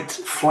right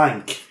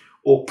flank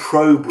or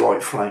probe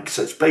right flank.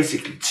 So it's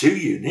basically 2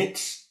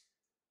 units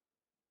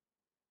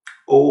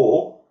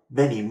or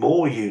many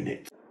more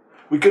units.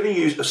 We're going to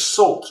use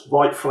assault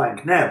right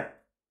flank. Now,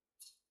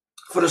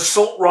 for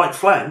assault right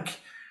flank,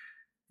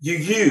 you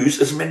use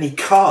as many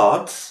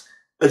cards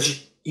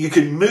as you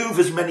can move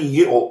as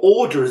many or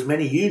order as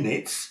many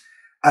units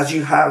as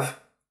you have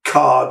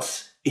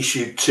cards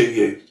issued to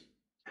you.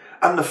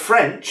 And the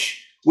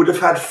French would have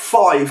had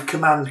 5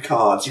 command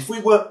cards if we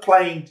weren't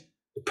playing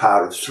the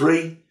power of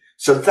 3.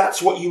 So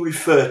that's what you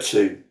refer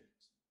to.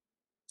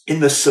 In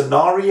the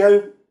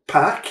scenario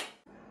pack,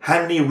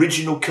 how many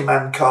original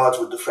command cards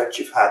would the French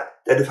have had?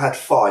 They'd have had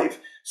 5.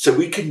 So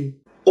we can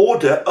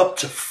order up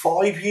to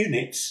 5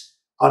 units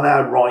on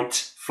our right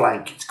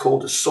flank. It's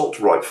called assault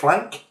right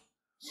flank.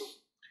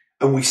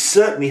 And we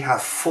certainly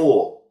have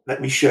 4.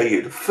 Let me show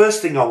you. The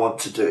first thing I want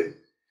to do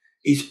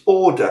is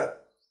order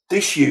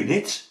this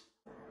unit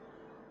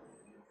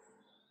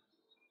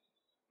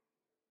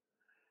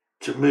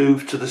to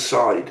move to the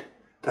side.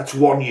 That's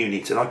 1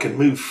 unit, and I can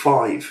move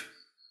 5.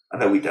 I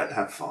know we don't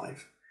have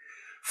 5.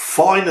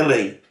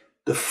 Finally,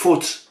 the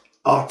foot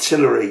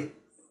artillery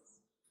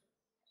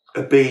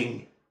are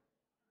being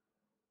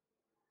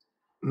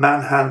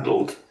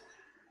manhandled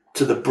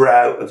to the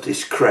brow of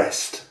this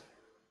crest.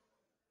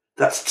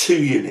 That's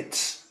 2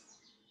 units.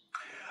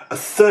 A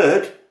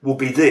third will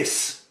be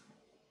this.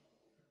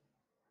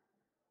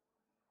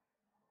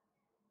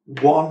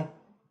 1,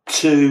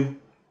 2,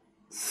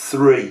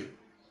 3.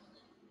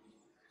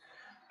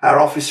 Our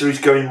officer is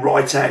going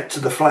right out to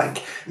the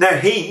flank.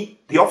 Now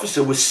the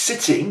officer, was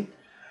sitting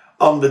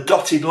on the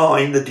dotted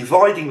line, the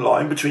dividing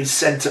line between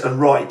centre and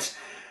right.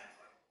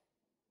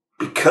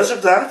 Because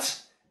of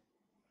that,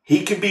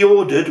 he can be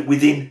ordered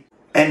within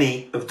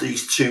any of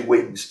these 2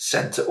 wings,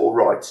 centre or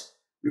right.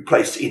 we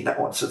placed it in that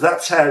one. So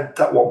that's how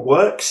that one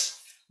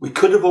works. We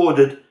could have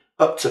ordered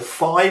up to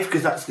 5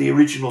 because that's the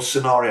original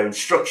scenario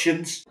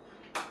instructions.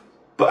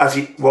 But as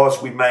it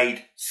was, we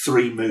made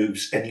 3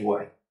 moves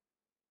anyway.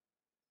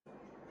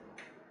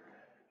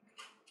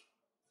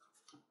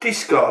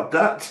 Discard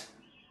that.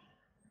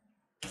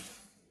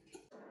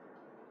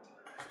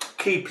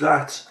 Keep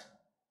that.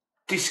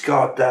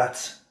 Discard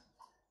that.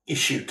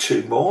 Issue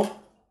 2 more.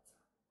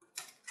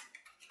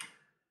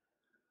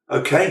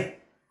 Okay,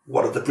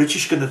 what are the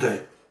British going to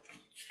do?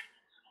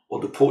 Or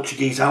the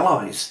Portuguese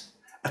allies?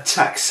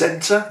 Attack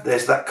centre.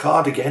 There's that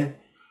card again.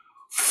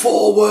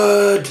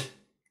 Forward.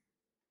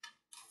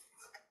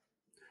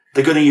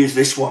 They're going to use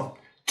this one.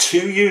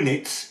 2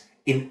 units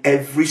in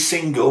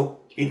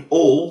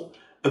all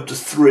of the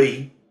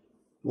 3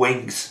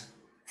 wings.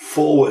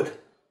 Forward.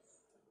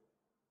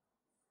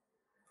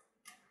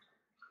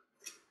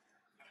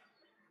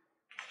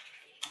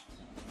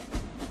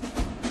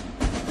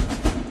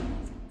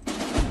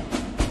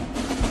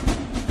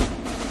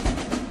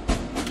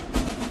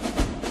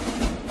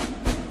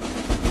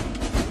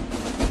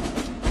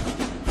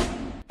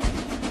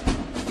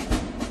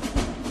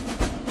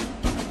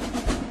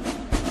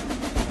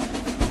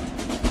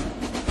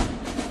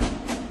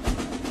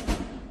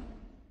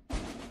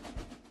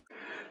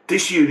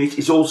 This unit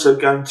is also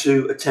going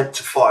to attempt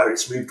to fire.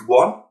 It's moved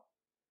 1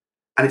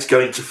 and it's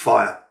going to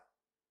fire.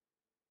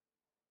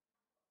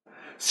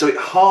 So it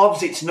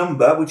halves its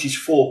number, which is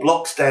 4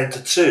 blocks, down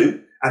to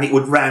 2, and it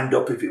would round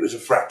up if it was a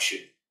fraction.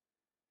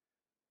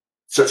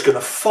 So it's going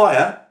to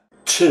fire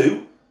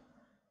 2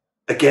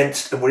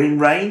 against, and we're in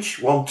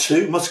range, 1,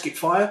 2, musket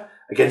fire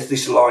against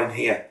this line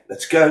here.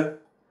 Let's go.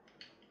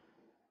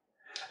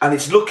 And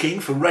it's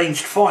looking for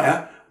ranged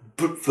fire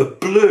for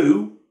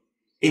blue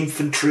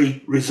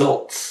infantry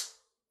results.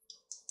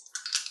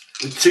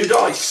 With 2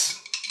 dice.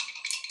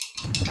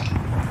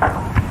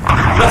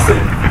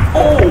 Nothing.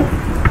 Oh!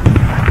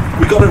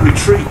 We got to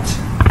retreat.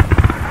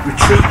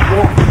 Retreat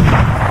 1.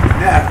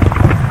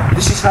 Now,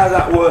 this is how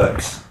that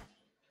works.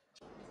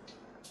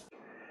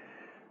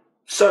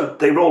 So,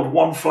 they rolled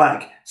 1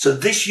 flag. So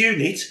this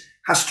unit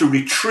has to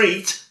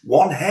retreat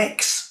 1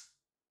 hex.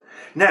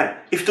 Now,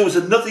 if there was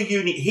another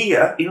unit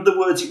here, in other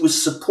words, it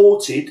was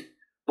supported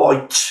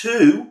by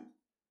 2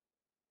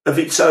 of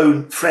its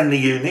own friendly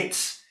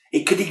units,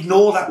 it could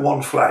ignore that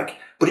 1 flag,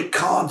 but it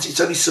can't. It's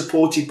only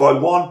supported by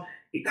 1.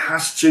 It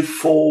has to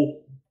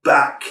fall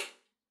back.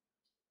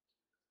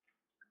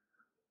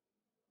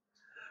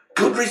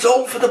 Good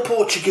result for the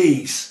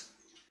Portuguese.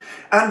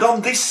 And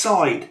on this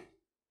side,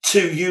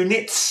 2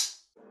 units.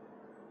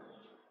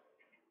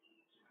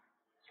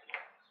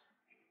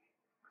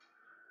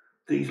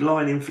 These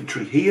line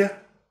infantry here.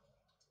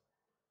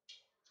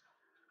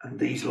 And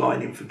these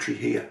line infantry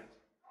here.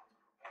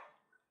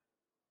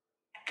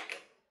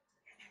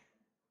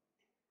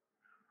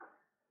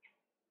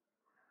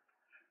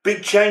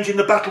 Big change in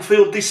the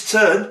battlefield this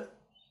turn.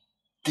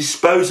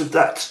 Dispose of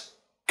that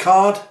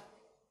card.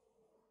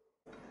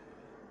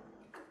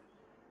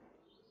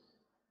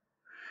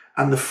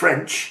 And the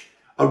French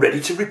are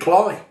ready to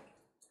reply.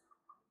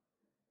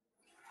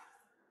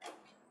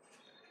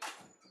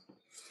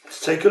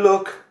 Let's take a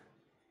look.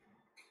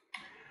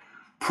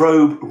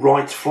 Probe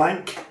right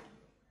flank.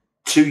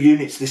 2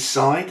 units this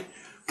side.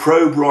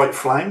 Probe right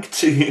flank.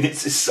 2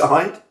 units this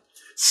side.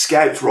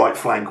 Scout right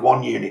flank.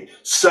 1 unit.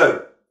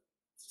 So,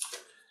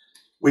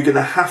 we're going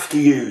to have to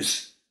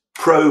use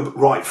probe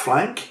right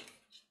flank.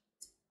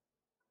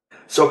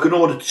 So I can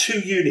order 2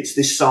 units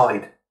this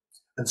side.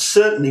 And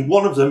certainly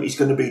one of them is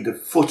going to be the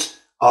foot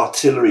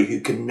artillery who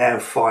can now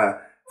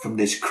fire from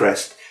this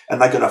crest.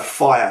 And they're going to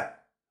fire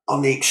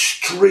on the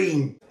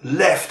extreme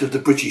left of the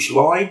British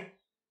line.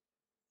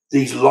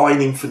 These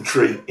line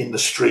infantry in the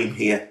stream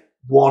here.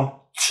 1,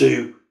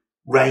 2,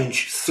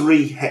 range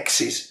 3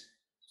 hexes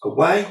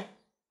away.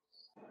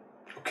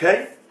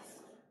 Okay.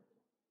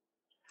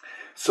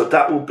 So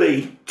that will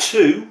be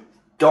 2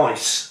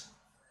 dice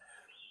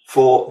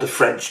for the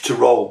French to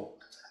roll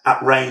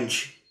at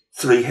range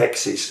 3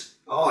 hexes.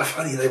 Oh, if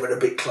only they were a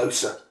bit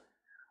closer.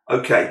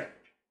 Okay.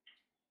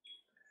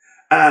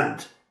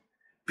 And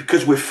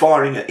because we're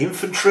firing at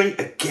infantry,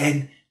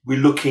 again, we're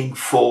looking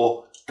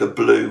for the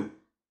blue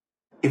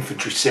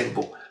infantry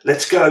symbol.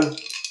 Let's go.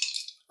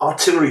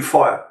 Artillery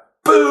fire.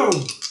 Boom!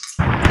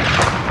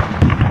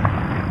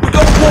 We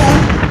got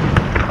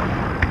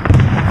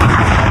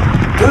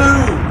 1!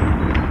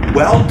 Boom!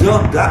 Well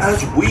done. That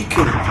has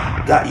weakened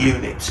that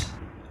unit.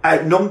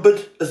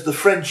 Outnumbered as the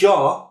French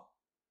are,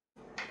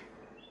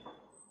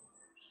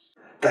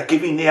 they're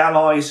giving the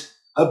Allies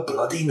a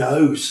bloody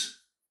nose.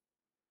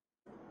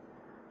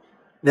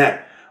 Now,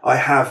 I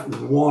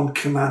have 1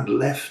 command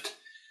left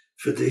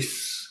for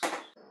this.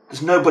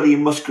 There's nobody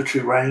in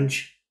musketry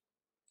range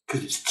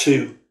because it's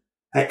 2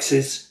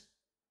 hexes.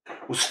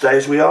 We'll stay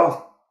as we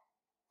are.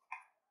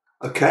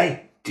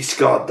 Okay,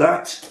 discard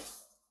that.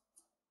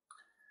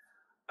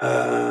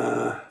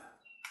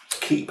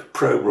 Keep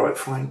probe right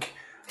flank.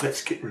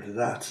 Let's get rid of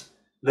that.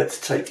 Let's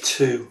take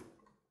 2.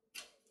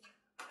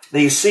 Now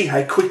you see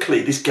how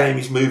quickly this game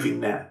is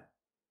moving now.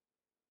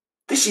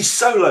 This is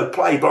solo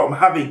play, but I'm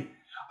having,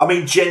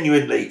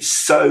 genuinely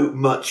so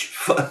much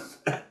fun.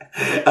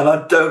 And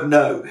I don't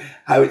know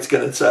how it's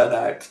going to turn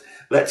out.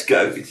 Let's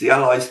go. It's the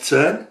Allies'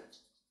 turn.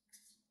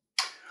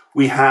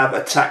 We have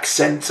attack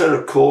centre,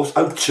 of course.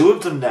 Oh, two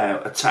of them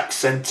now. Attack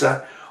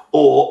centre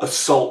or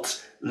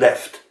assault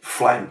left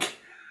flank.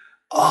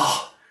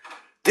 Oh,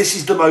 this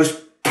is the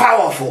most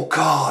powerful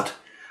card.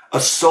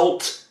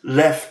 Assault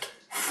left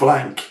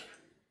flank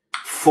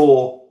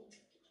for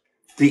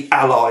the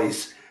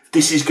Allies.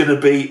 This is going to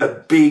be a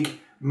big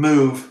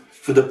move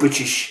for the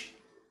British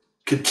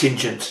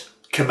contingent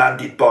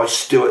commanded by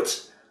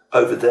Stuart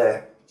over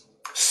there.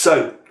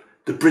 So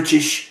the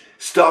British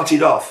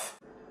started off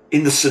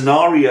in the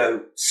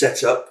scenario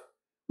setup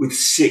with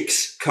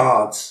 6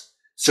 cards.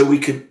 So we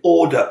can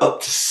order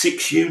up to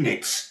 6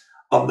 units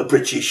on the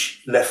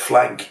British left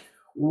flank.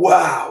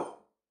 Wow.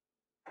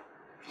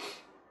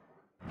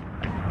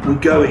 We're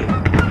going.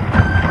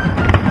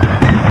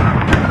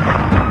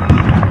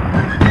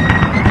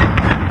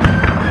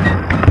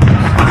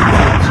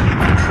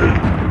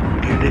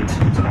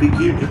 It's a big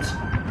unit.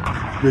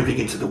 Moving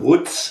into the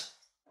woods.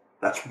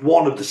 That's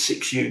one of the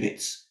 6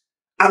 units.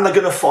 And they're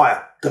going to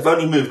fire. They've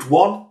only moved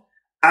 1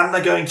 and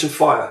they're going to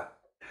fire.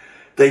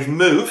 They've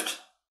moved,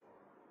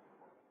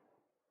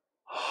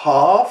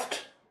 halved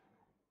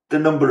the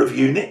number of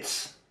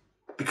units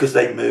because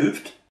they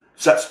moved.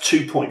 So that's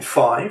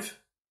 2.5.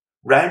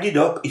 Rounded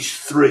up is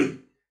 3.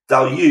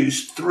 They'll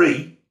use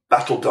 3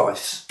 battle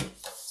dice.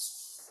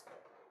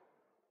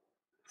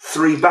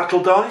 3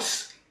 battle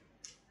dice.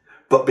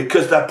 But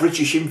because they're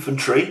British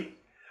infantry,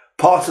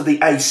 part of the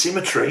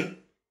asymmetry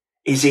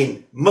is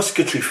in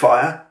musketry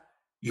fire,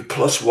 you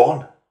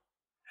 +1.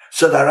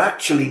 So they're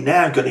actually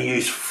now going to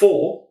use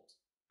 4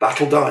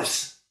 battle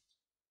dice.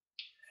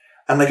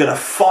 And they're going to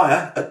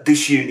fire at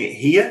this unit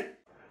here.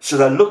 So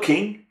they're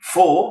looking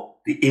for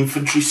the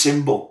infantry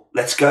symbol.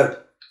 Let's go.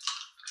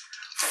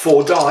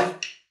 4 die.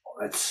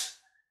 Let's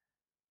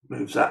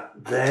move that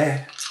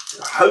there.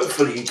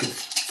 Hopefully you can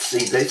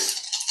see this.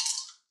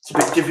 It's a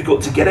bit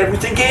difficult to get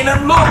everything in,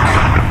 and look!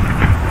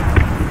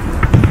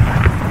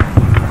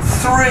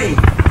 3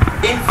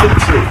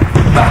 infantry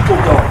battle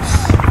dice.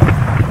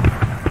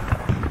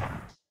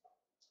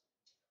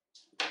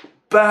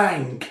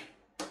 Bang,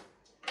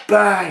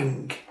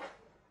 bang,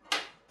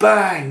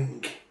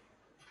 bang.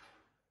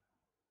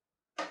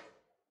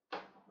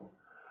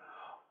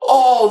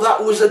 Oh,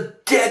 that was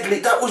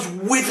that was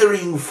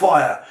withering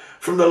fire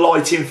from the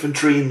light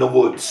infantry in the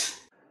woods.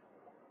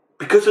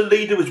 Because the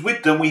leader was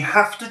with them, we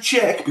have to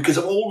check, because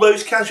of all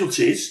those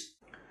casualties,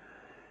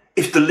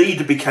 if the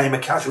leader became a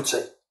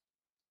casualty.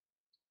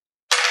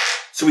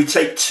 So we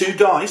take 2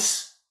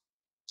 dice.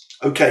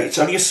 Okay, it's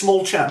only a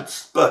small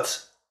chance,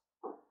 but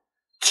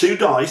 2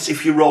 dice,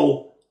 if you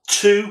roll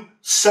 2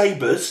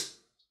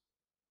 sabres,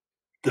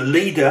 the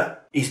leader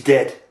is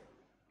dead.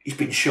 He's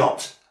been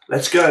shot.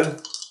 Let's go.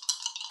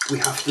 We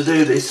have to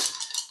do this.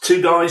 2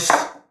 dice.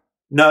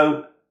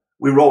 No,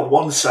 we rolled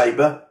 1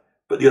 sabre,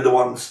 but the other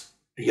one's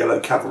a yellow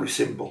cavalry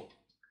symbol.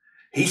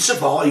 He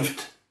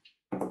survived.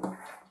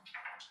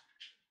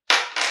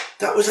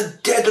 That was a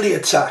deadly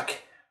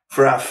attack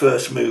for our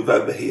first move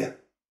over here.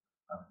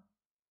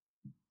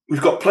 We've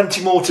got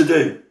plenty more to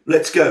do.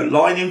 Let's go.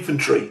 Line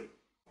infantry.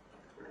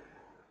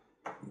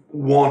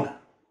 1.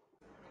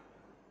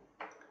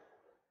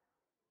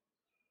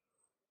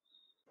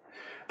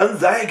 And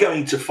they're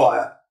going to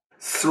fire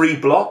 3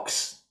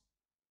 blocks.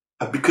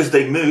 And because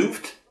they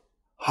moved,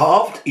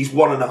 halved is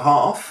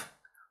 1.5.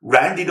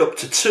 Rounded up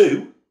to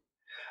 2,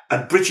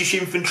 and British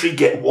infantry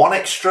get 1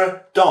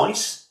 extra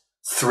dice,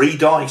 3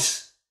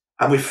 dice,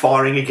 and we're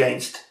firing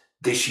against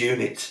this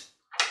unit.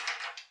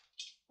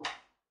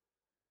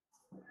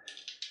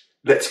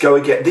 Let's go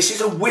again. This is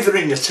a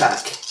withering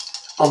attack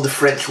on the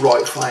French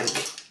right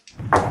flank.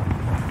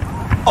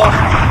 Oh!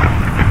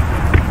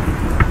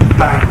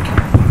 Bang!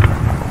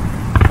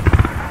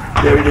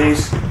 There it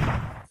is.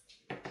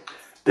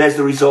 There's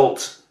the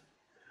result.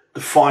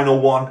 The final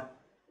one.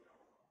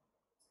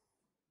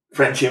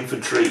 French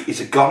infantry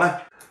is a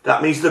goner.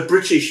 That means the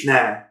British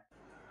now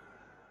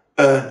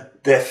earn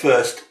their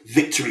first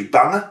victory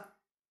banner.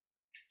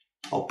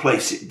 I'll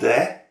place it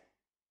there.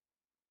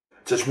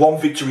 So there's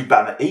 1 victory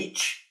banner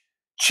each.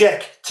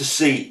 Check to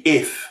see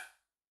if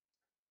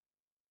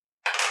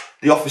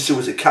the officer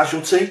was a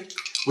casualty.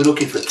 We're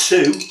looking for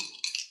 2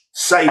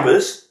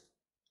 sabres.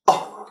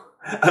 Oh,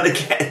 and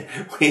again,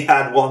 we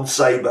had 1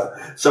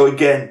 sabre. So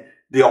again,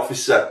 the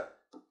officer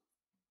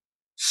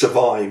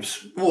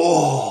survives.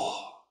 Whoa.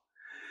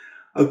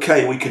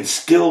 Okay, we can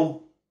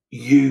still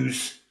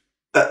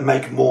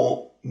make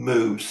more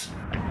moves.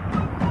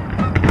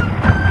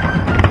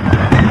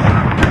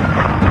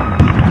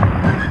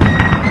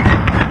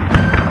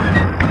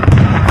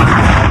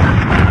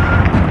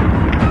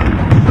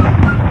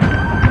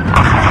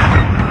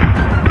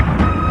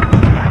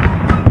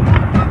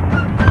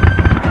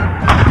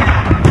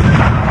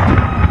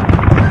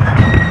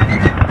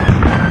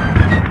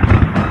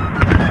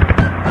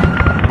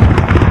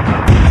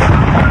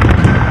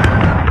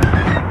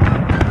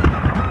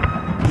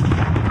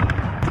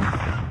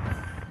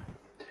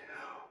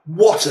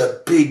 What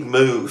a big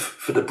move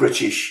for the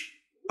British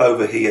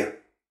over here.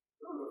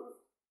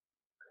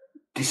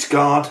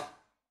 Discard.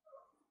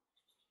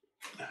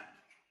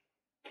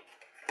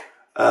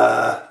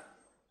 Both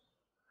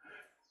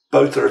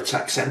are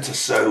attack centre,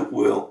 so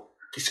we'll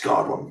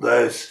discard one of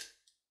those.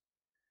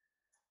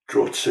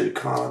 Draw 2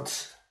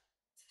 cards.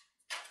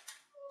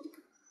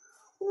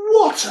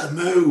 What a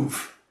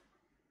move!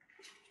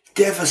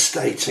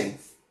 Devastating.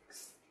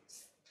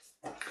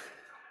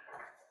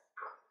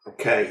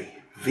 Okay,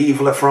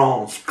 vive la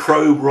France.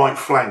 Probe right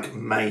flank,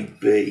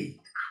 maybe.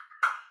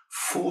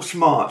 Force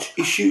march.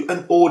 Issue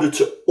an order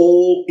to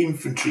all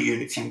infantry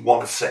units in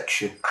one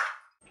section.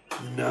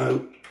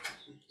 No.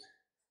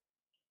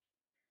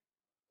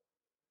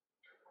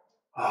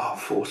 Ah,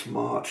 force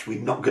march. We're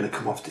not going to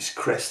come off this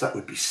crest. That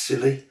would be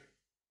silly,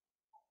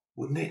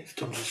 wouldn't it?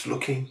 I'm just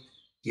looking.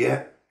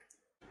 Yeah.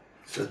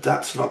 So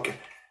that's not good.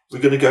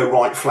 We're going to go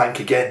right flank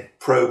again.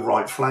 Probe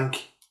right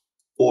flank.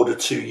 Order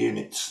 2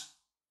 units.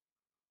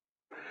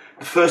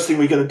 The first thing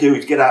we're going to do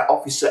is get our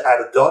officer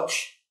out of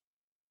dodge.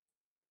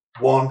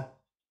 1,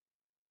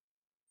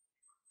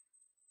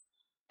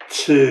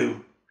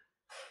 2,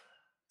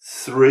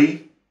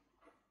 3.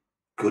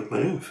 Good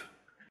move.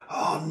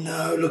 Oh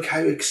no, look how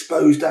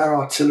exposed our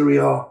artillery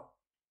are.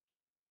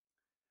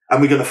 And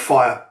we're going to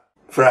fire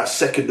for our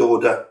second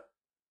order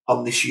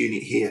on this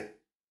unit here.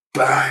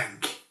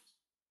 Bang.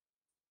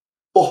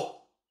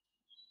 Oh.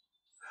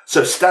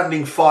 So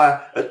standing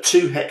fire at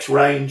 2 hex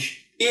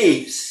range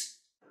is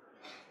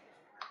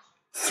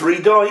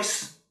 3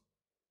 dice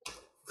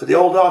for the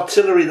old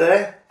artillery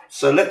there.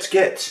 So let's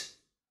get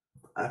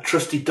our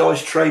trusty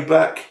dice tray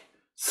back.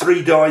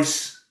 3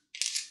 dice.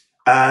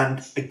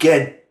 And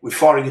again, we're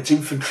firing at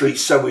infantry,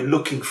 so we're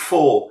looking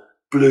for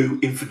blue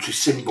infantry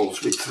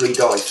symbols with 3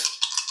 dice.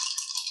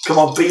 Come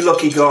on, be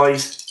lucky,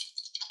 guys.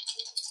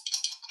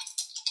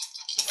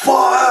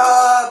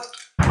 Fire!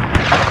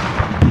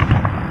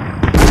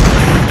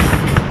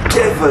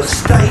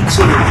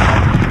 Devastating.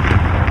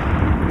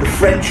 The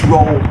French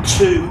rolled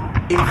 2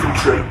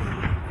 infantry.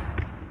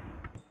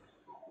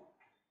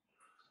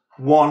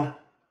 1,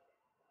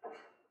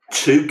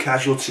 2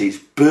 casualties.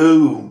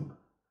 Boom.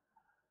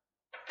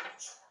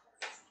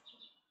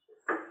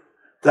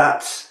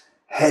 That's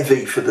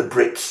heavy for the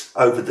Brits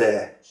over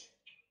there.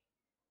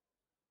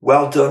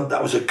 Well done.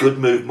 That was a good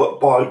move.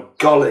 But by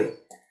golly,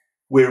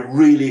 we're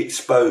really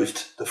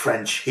exposed, the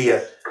French,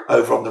 here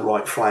over on the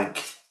right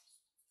flank.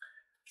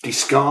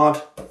 Discard.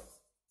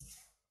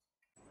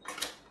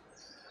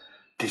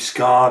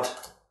 Discard.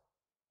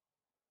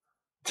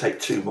 Take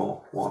 2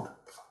 more. 1,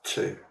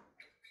 2.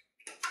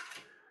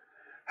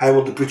 How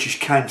will the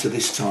British counter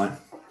this time?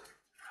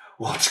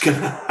 What's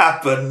going to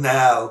happen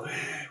now?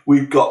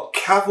 We've got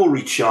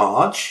cavalry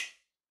charge.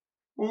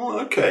 Oh,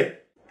 okay.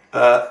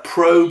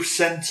 Probe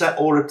centre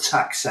or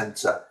attack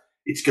centre.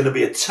 It's going to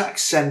be attack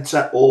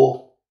centre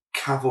or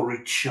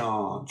cavalry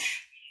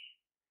charge.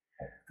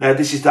 Now,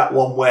 this is that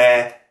one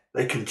where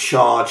they can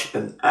charge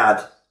and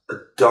add a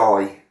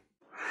die.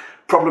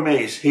 Problem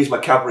is, here's my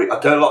cavalry. I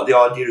don't like the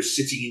idea of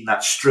sitting in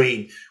that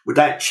stream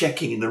without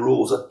checking in the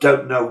rules. I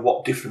don't know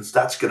what difference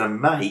that's going to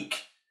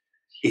make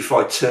if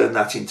I turn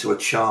that into a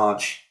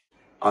charge.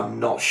 I'm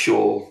not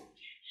sure.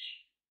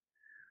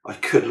 I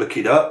could look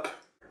it up,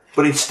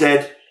 but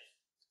instead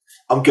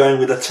I'm going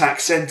with attack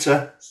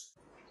centre.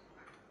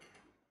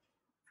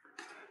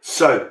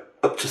 So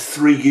up to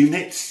 3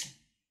 units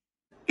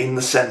in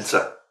the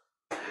centre.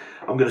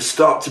 I'm going to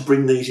start to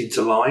bring these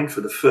into line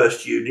for the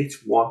first unit.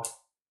 1,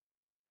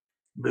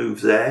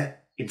 move there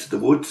into the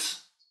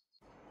woods.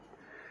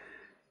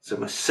 So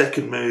my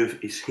second move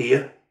is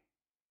here.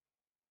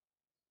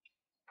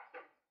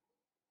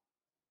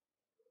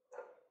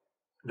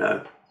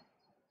 No.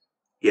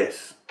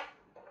 Yes.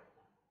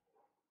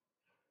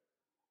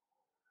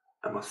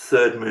 And my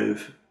third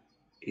move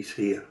is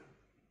here.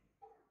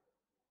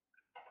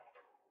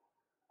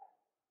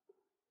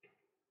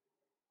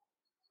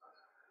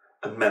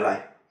 And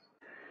melee.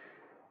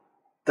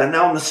 They're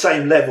now on the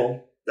same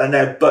level. They're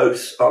now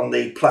both on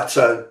the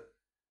plateau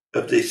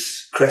of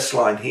this crest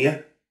line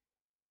here.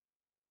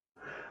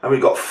 And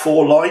we've got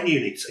 4 line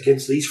units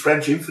against these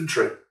French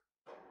infantry.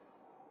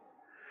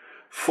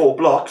 4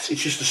 blocks.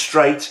 It's just a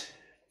straight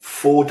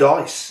 4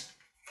 dice.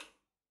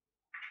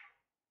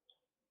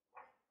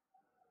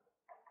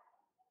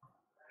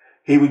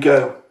 Here we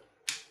go.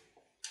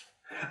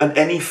 And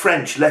any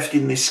French left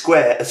in this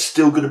square are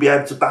still going to be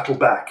able to battle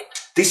back.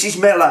 This is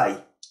melee.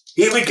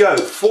 Here we go.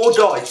 4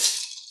 dice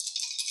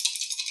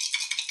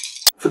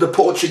for the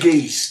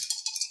Portuguese.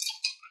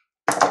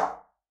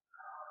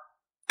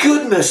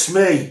 Goodness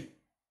me.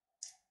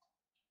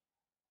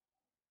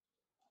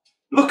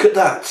 Look at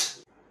that.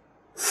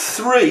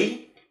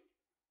 3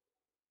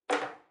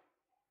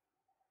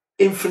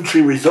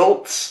 infantry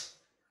results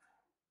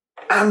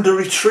and a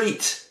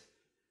retreat.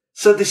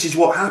 So this is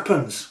what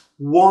happens.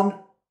 1,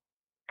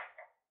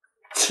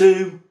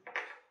 2,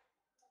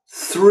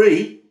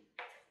 3,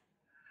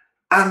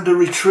 and a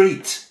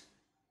retreat.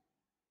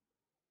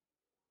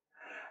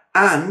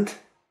 And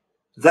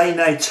they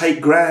now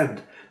take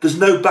ground. There's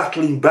no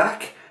battling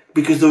back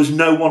because there was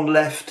no one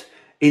left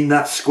in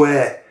that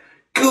square.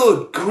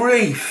 Good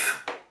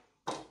grief.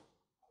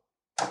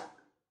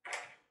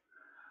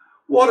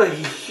 What a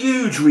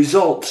huge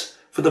result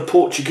for the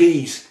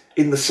Portuguese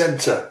in the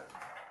centre.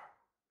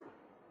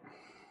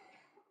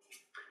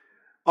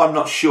 I'm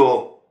not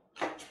sure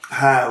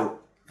how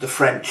the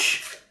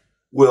French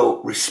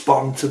will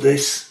respond to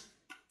this.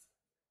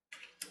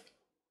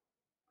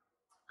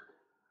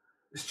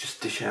 Let's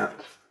just dish out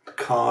the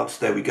cards.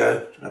 There we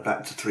go. Now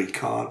back to 3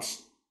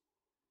 cards.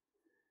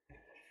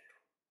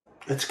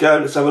 Let's go.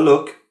 Let's have a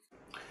look.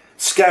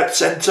 Scout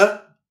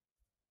centre.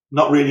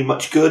 Not really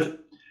much good.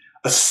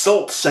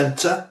 Assault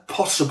centre.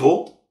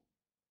 Possible.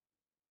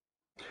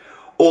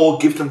 Or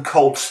give them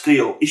cold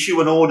steel.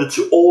 Issue an order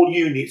to all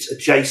units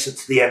adjacent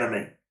to the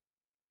enemy.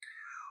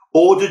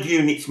 Ordered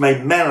units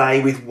may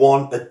melee with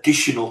 1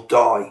 additional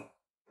die.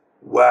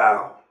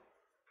 Wow.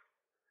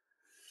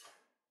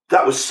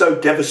 That was so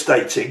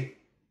devastating.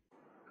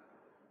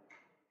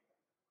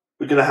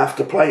 We're going to have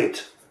to play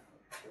it.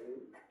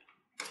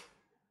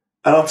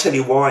 And I'll tell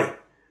you why.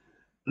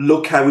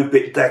 Look how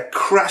they're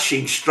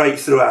crashing straight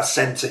through our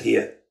centre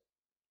here.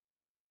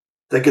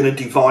 They're going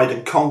to divide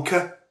and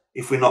conquer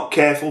if we're not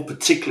careful,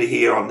 particularly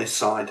here on this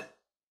side.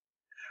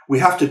 We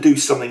have to do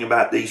something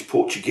about these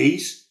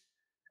Portuguese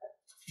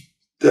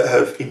that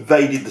have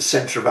invaded the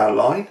centre of our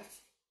line.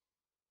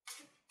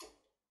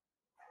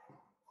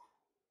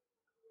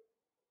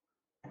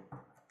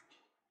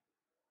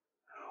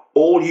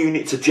 All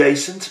units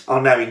adjacent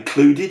are now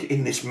included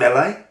in this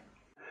melee.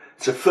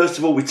 So first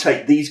of all, we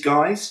take these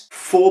guys,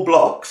 4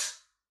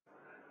 blocks,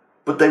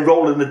 but they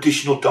roll an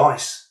additional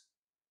dice.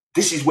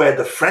 This is where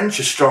the French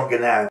are stronger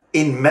now,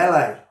 in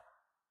melee,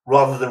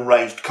 rather than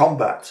ranged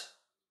combat.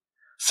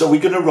 So we're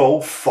going to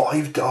roll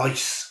 5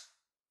 dice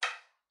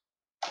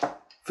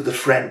for the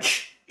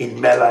French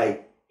in melee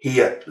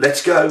here.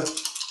 Let's go.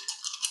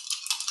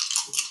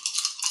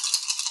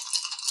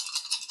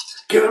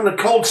 Give them the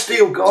cold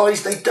steel,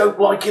 guys. They don't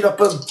like it up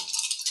them.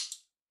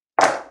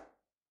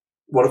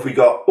 What have we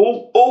got?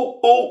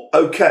 Oh,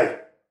 okay.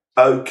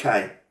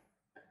 Okay.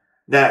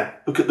 Now,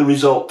 look at the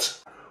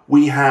result.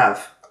 We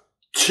have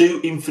 2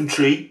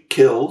 infantry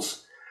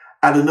kills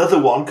and another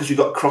one because we've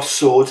got cross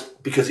sword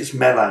because it's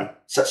melee.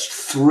 So that's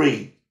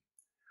 3.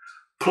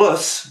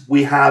 Plus,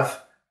 we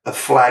have a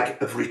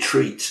flag of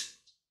retreat.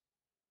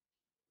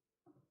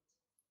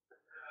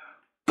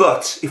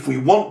 But if we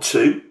want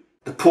to,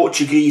 the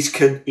Portuguese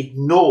can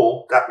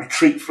ignore that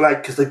retreat flag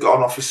because they've got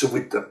an officer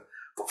with them.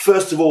 But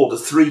first of all, the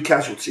 3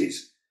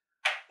 casualties.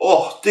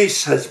 Oh,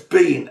 this has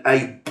been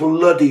a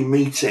bloody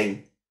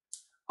meeting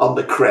on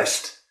the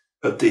crest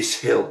of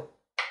this hill.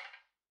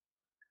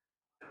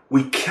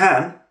 We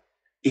can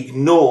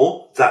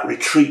ignore that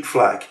retreat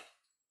flag,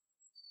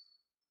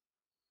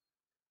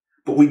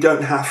 but we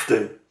don't have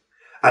to,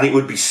 and it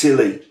would be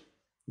silly.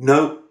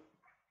 No,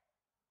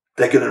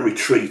 they're going to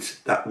retreat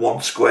that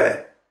 1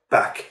 square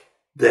back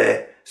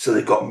there, so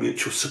they've got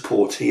mutual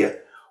support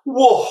here.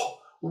 Whoa,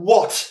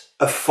 what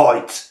a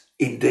fight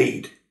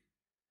indeed.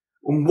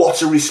 And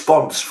what a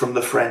response from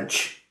the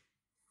French.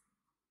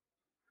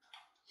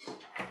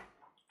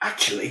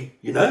 Actually,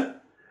 you know,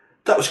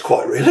 that was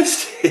quite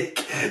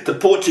realistic. The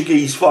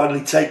Portuguese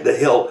finally take the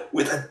hill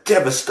with a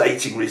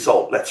devastating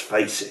result, let's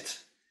face it.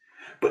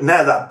 But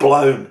now that's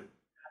blown,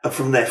 and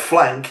from their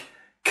flank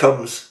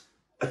comes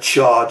a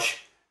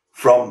charge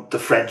from the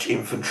French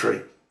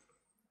infantry.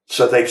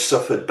 So they've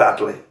suffered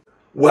badly.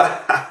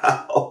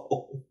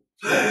 Wow!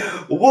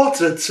 What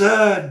a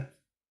turn!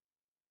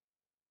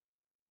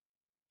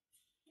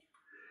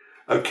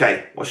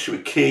 Okay, what should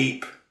we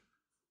keep?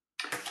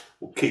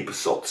 We'll keep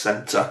assault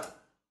centre.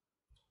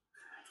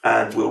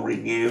 And we'll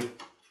renew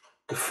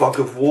the fog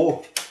of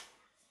war.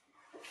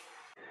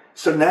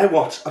 So now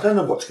what? I don't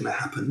know what's going to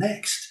happen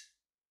next.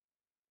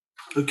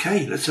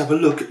 Okay, let's have a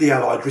look at the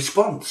Allied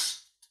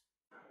response.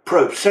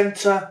 Probe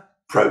centre,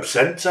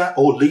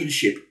 or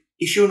leadership.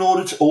 Issue an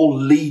order to all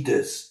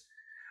leaders.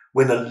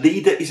 When a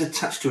leader is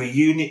attached to a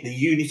unit, the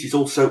unit is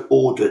also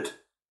ordered.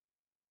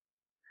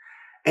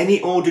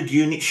 Any ordered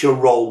unit shall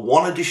roll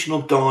 1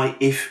 additional die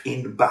if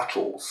in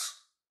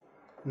battles.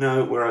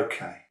 No, we're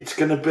okay. It's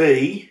going to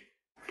be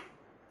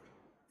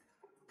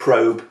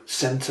probe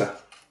centre.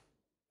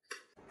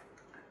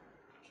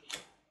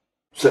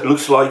 So it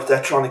looks like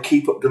they're trying to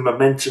keep up the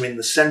momentum in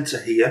the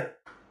centre here.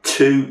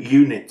 2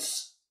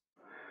 units.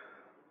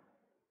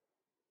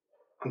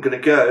 I'm going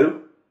to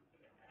go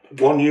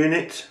 1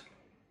 unit.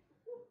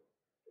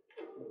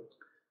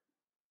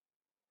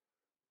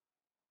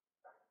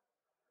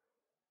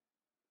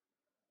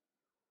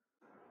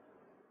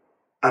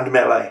 And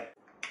melee.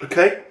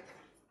 Okay.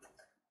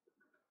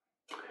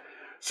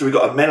 So we've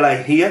got a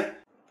melee here.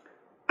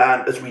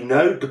 And as we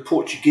know, the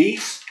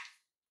Portuguese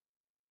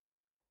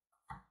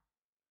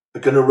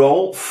are going to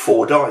roll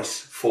 4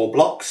 dice. 4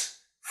 blocks,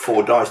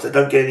 4 dice. They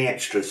don't get any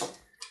extras.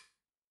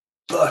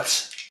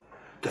 But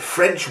the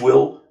French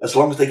will, as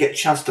long as they get a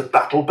chance to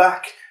battle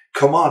back.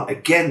 Come on.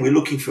 Again, we're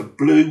looking for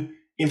blue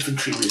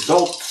infantry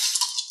results.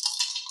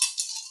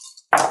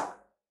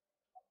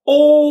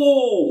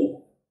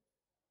 Oh!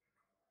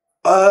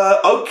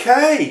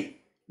 Okay.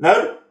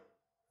 No.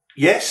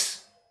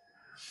 Yes.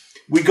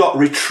 We got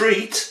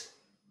retreat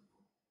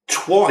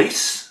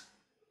twice.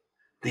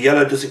 The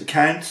yellow doesn't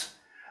count.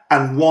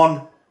 And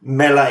one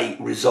melee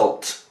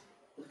result.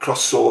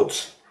 Cross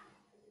swords.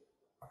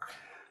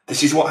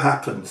 This is what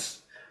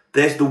happens.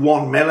 There's the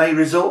one melee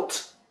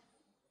result.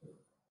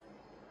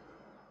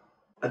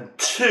 And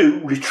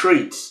two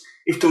retreats.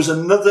 If there was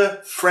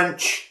another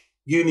French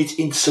unit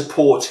in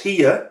support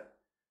here,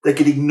 they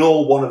could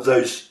ignore one of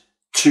those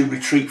two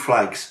retreat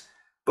flags.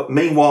 But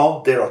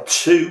meanwhile, there are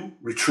two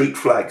retreat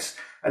flags,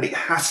 and it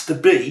has to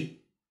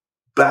be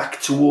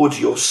back towards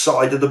your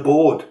side of the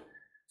board.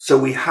 So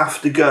we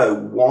have to go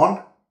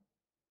 1,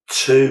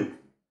 2.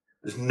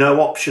 There's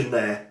no option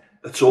there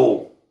at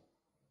all.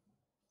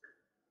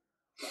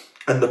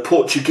 And the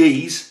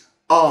Portuguese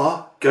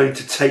are going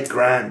to take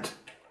ground.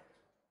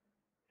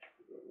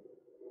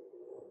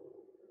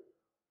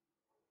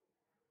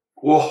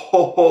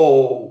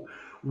 Whoa,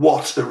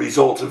 what a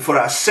result. And for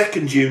our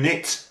second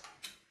unit,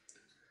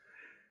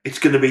 it's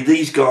going to be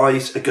these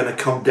guys are going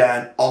to come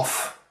down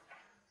off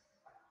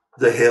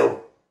the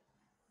hill,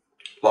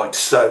 like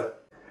so.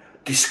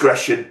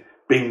 Discretion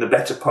being the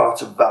better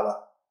part of valour.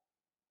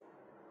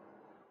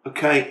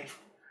 Okay,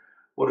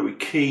 what do we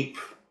keep?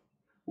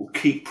 We'll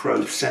keep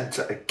probe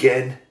centre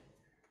again.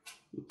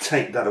 We'll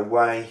take that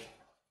away.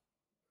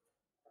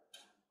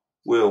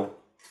 We'll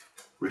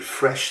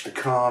refresh the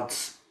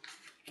cards,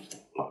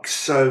 like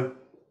so.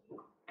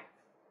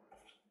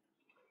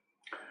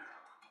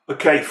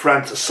 Okay,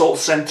 France, assault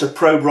centre,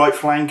 probe right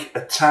flank,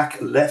 attack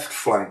left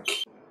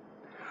flank.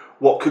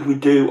 What could we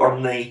do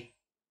on the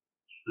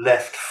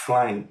left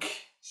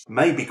flank?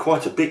 Maybe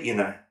quite a bit, you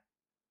know.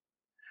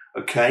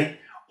 Okay,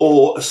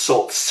 or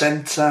assault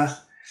centre.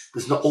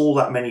 There's not all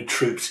that many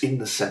troops in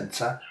the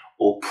centre.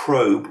 Or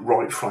probe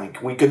right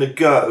flank. We're going to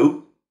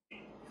go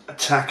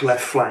attack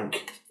left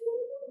flank.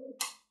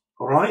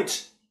 All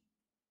right.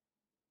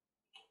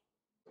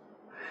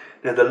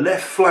 Now the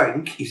left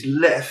flank is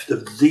left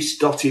of this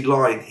dotted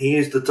line.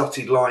 Here's the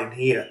dotted line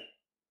here.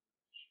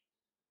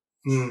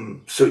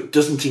 So it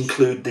doesn't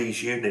include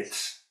these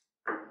units.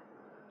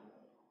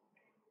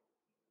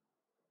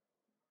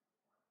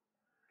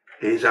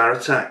 Here's our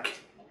attack.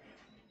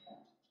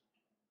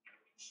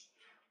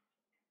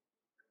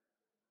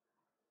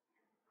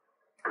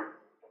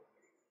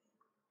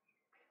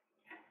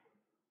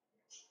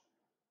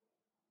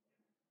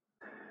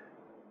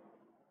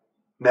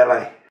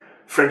 Melee.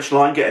 French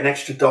line get an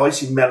extra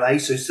dice in melee,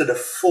 so instead of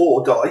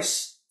 4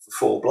 dice for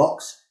 4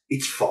 blocks,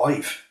 it's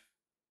 5.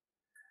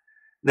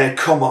 Now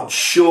come on,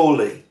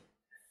 surely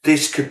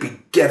this could be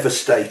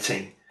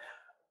devastating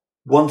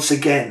once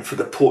again for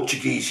the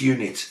Portuguese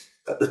unit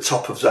at the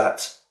top of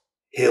that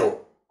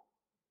hill.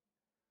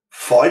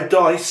 5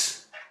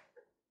 dice,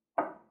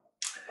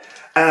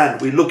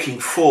 and we're looking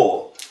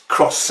for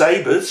cross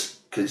sabres,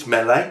 because it's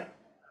melee,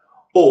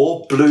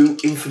 or blue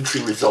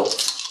infantry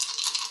results.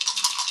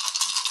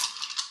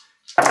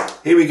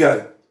 Here we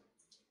go.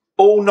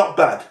 All not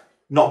bad.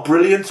 Not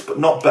brilliant, but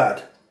not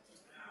bad.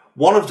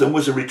 One of them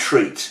was a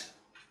retreat.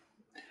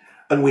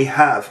 And we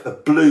have a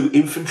blue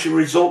infantry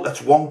result.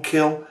 That's 1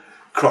 kill.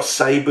 Cross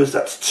sabres,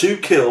 that's 2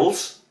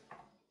 kills.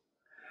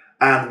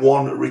 And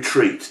 1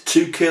 retreat.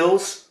 2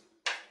 kills.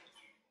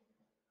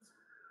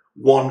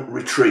 1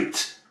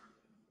 retreat.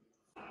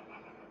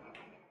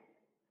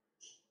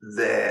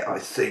 There, I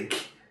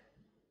think.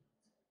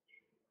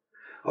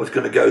 I was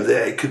going to go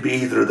there. It could be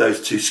either of those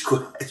 2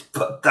 squares,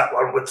 but that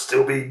one would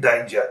still be in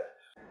danger.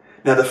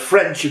 Now, the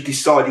French have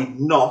decided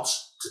not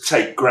to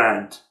take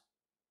ground.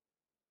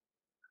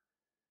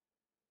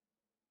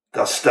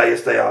 They'll stay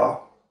as they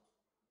are.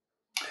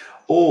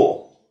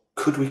 Or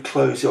could we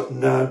close up?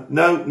 No,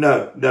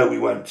 we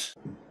won't.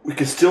 We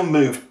can still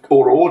move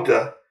or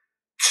order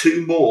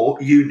 2 more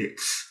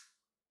units.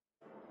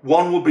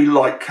 One will be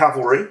light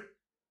cavalry.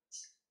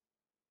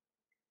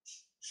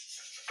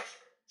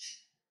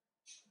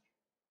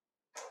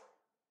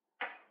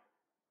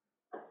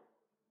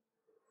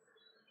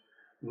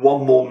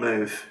 One more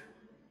move.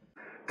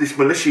 This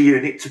militia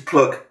unit to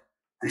plug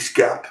this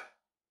gap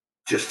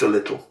just a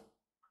little.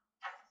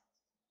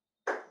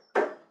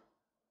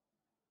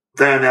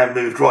 They are now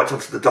moved right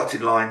onto the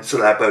dotted line, so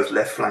they're both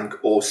left flank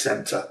or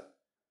centre.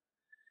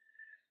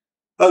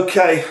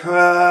 Okay,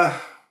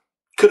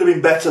 could have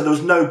been better. There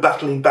was no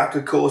battling back,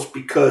 of course,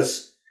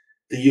 because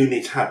the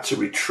unit had to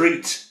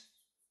retreat.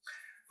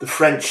 The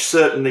French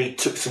certainly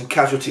took some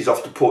casualties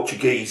off the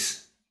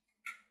Portuguese,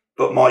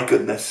 but my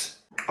goodness,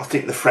 I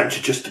think the French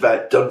are just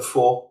about done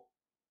for.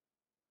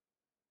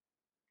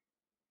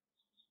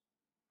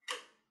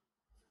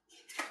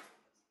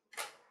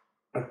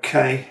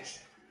 Okay.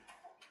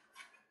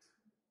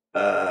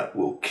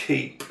 We'll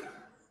keep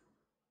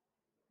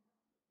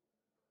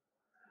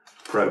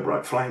probe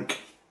right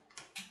flank.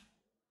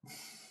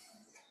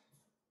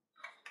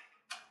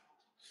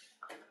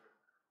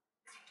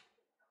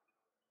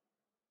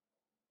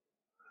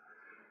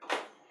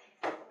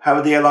 How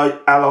are the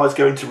Allies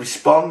going to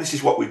respond? This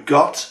is what we've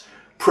got.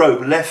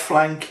 Probe left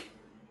flank,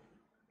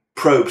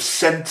 probe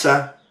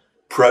centre,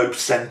 probe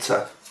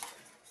centre.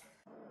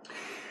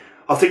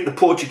 I think the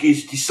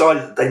Portuguese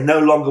decided that they no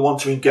longer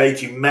want to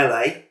engage in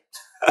melee.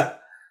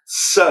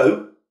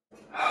 So,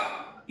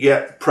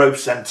 yeah, probe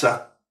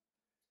centre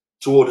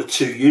to order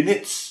 2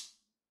 units.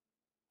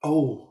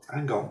 Oh,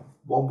 hang on.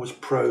 One was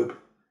probe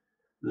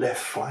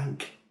left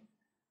flank,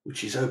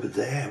 which is over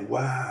there.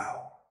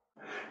 Wow.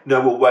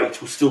 No, we'll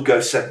wait. We'll still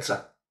go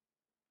centre.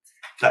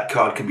 That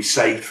card can be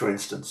saved, for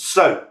instance.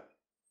 So,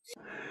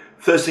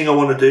 first thing I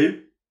want to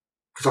do,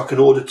 because I can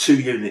order 2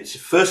 units, the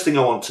first thing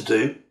I want to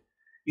do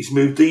is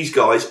move these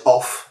guys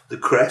off the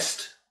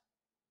crest.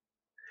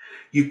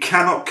 You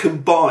cannot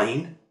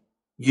combine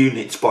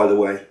units, by the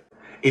way,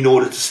 in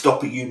order to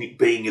stop a unit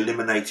being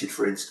eliminated,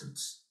 for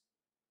instance.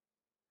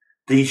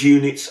 These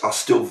units are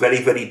still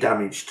very, very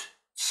damaged.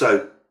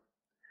 So,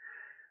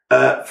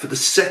 for the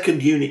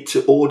second unit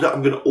to order,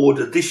 I'm going to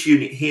order this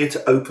unit here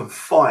to open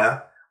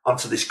fire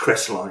onto this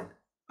crest line.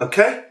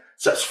 Okay?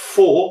 So that's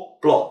 4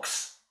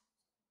 blocks.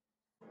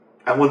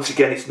 And once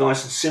again, it's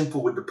nice and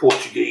simple with the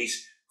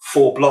Portuguese.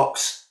 4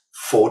 blocks,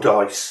 4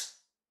 dice.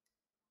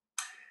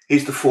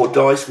 Here's the 4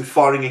 dice. We're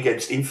firing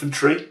against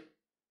infantry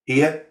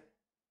here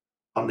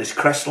on this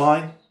crest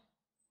line.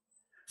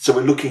 So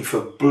we're looking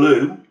for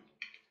blue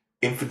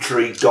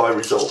infantry die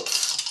results.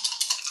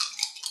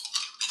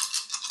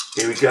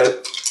 Here we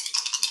go.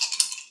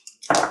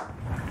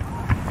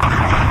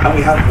 And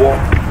we had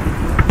 1.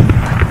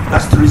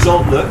 That's the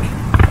result, look.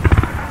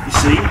 You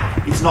see,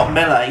 it's not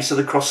melee, so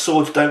the cross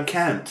swords don't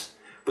count.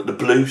 But the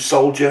blue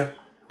soldier,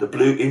 the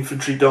blue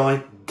infantry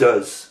die,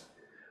 does.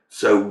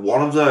 So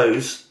one of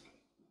those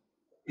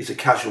is a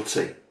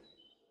casualty.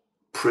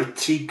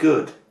 Pretty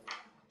good.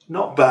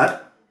 Not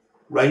bad.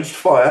 Ranged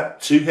fire,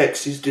 2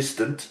 hexes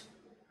distant.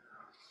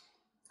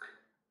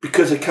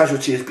 Because a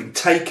casualty has been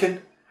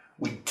taken,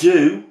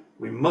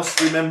 we must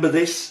remember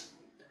this,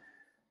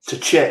 to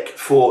check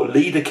for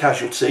leader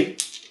casualty.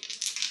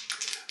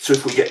 So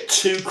if we get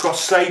 2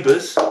 cross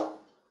sabres,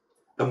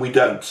 and we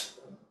don't,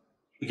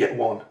 we get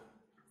 1.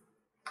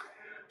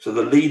 So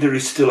the leader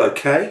is still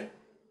okay.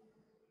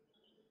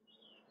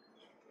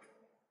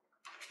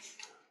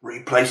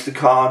 Replace the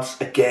cards.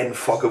 Again,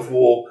 fog of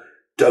war.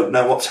 Don't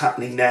know what's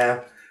happening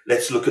now.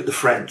 Let's look at the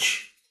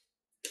French.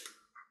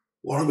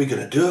 What are we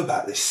going to do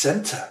about this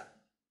centre?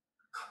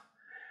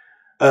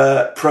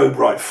 Probe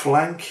right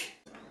flank.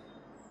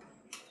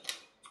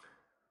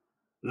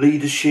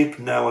 Leadership.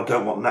 No, I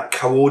don't want that.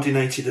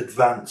 Coordinated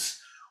advance.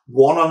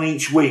 1 on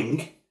each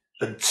wing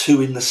and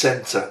 2 in the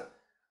centre.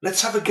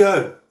 Let's have a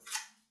go.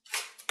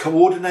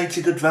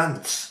 Coordinated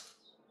advance.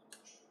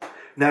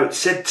 Now, it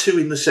said 2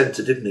 in the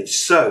centre, didn't it?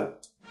 So,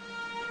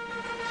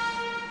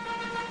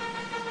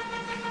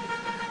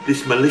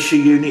 this militia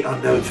unit, I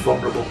know it's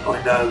vulnerable,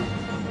 I know.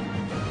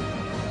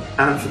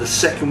 And for the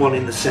second one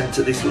in the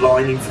centre, this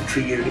line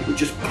infantry unit, we're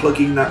just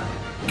plugging that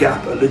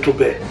gap a little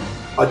bit.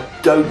 I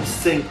don't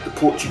think the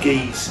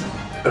Portuguese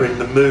are in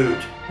the mood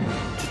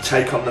to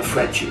take on the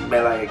French in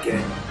melee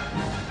again.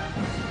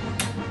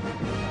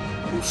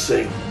 We'll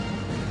see.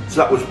 So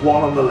that was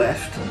 1 on the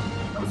left,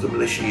 that was the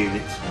militia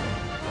unit.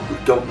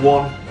 We've done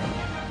 1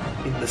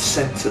 in the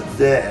centre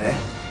there.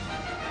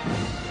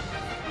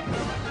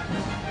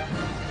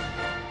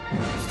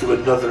 Let's do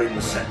another in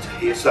the centre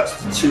here, so that's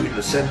the 2 in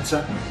the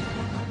centre.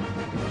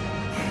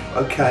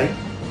 Okay.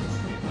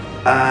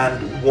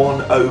 And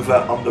 1 over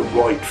on the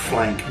right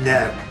flank.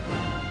 Now,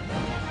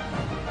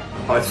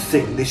 I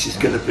think this is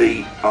going to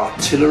be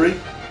artillery,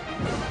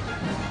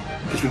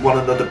 because we want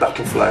another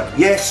battle flag.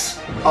 Yes,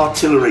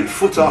 artillery,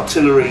 foot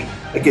artillery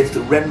against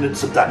the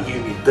remnants of that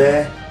unit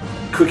there.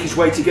 Quickest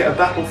way to get a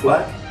battle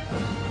flag.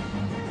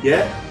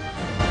 Yeah?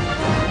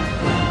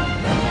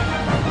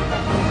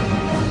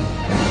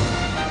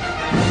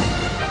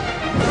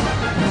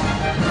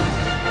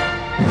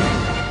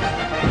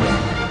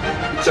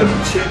 It's only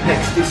 2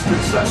 hex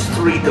distance, so that's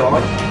 3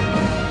 die.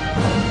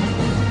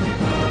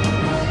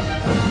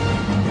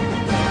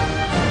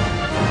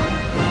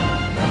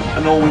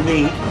 And all we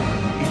need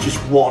is just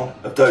 1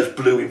 of those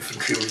blue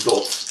infantry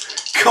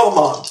results. Come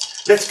on,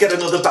 let's get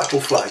another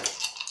battle flag.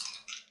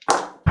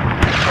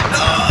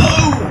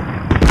 No!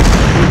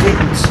 We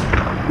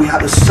didn't. We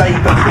had a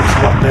sabre, which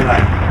not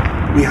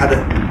melee. We had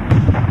a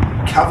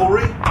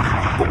cavalry,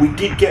 but we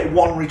did get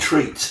 1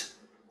 retreat.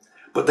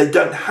 But they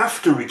don't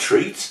have to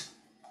retreat,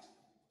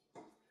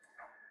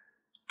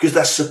 because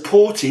they're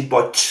supported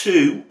by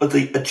 2 of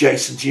the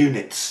adjacent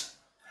units.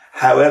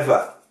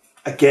 However,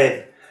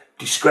 again,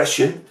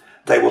 discretion,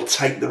 they will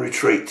take the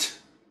retreat.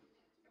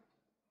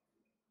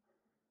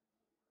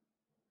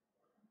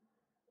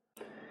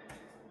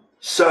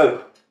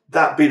 So,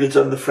 that bit has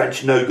done the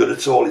French no good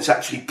at all. It's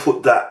actually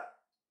put that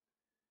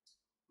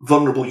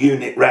vulnerable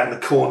unit round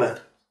the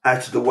corner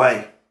out of the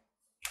way,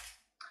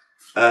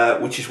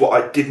 which is what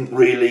I didn't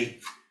really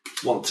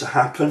want to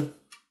happen.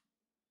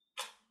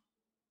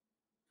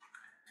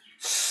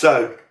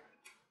 So,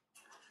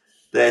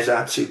 there's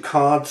our 2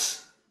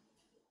 cards.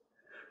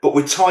 But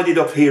we're tidied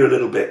up here a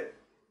little bit.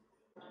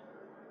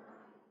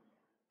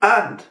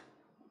 And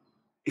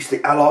it's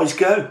the Allies'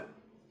 go.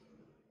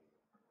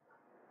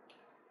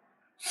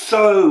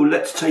 So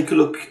let's take a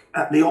look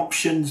at the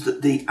options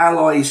that the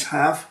Allies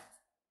have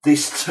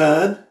this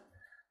turn.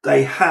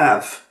 They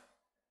have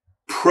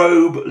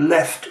probe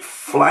left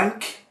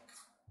flank.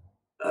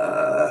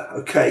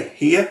 Okay,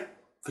 here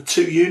for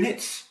 2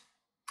 units.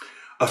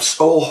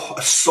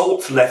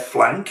 Assault left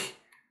flank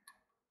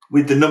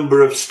with the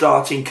number of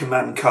starting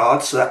command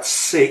cards, so that's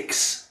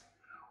 6.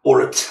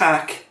 Or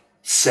attack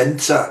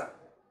centre.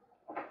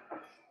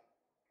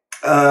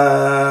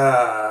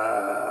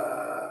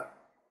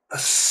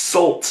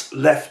 Assault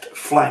left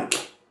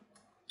flank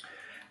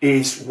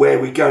is where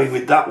we're going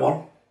with that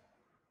one.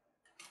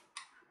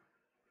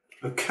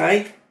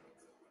 Okay.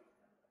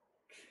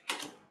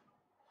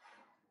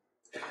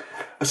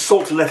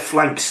 Assault left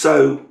flank.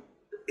 So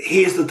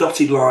here's the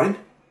dotted line.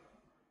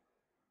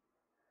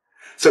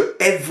 So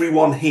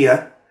everyone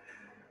here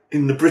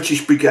in the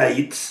British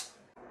brigades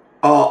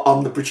are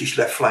on the British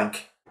left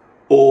flank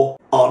or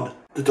on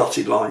the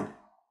dotted line.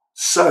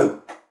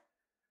 So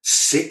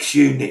 6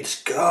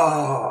 units.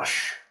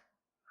 Gosh.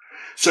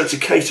 So it's a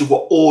case of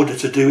what order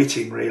to do it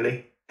in,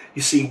 really.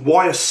 You see,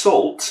 why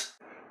assault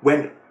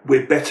when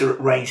we're better at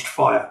ranged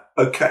fire?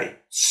 Okay,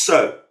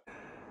 so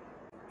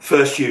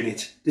first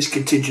unit, this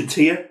contingent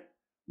here,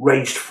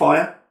 ranged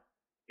fire,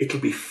 it'll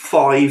be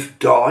 5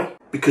 die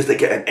because they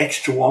get an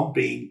extra one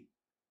being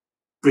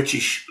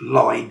British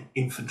line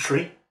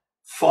infantry.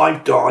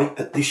 5 die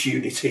at this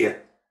unit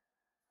here.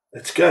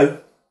 Let's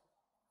go.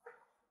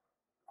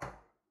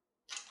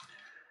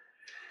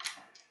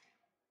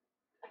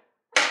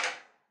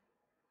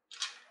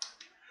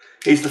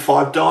 Here's the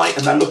 5 die,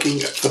 and they're looking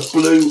for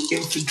blue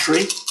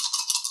infantry.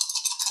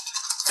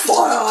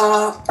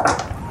 Fire!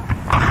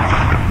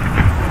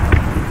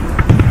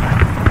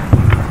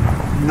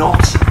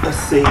 Not a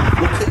thing.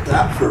 Look at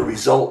that for a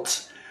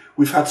result.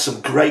 We've had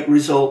some great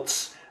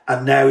results,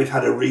 and now we've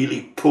had a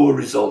really poor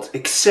result,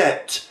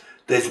 except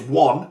there's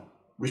 1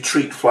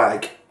 retreat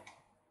flag.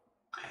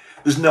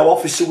 There's no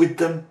officer with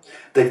them.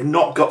 They've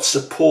not got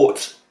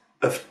support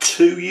of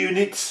 2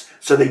 units,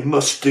 so they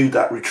must do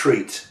that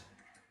retreat.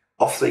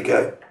 Off they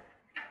go.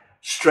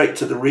 Straight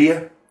to the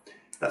rear.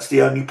 That's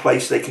the only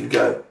place they can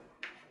go.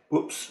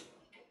 Whoops.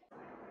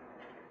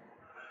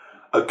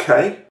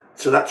 Okay,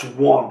 so that's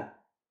 1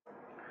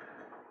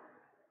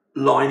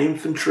 line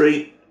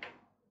infantry.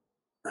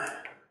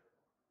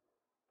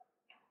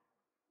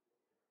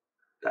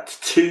 That's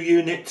 2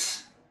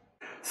 units.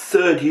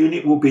 3rd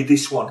unit will be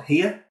this one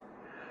here.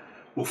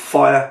 We'll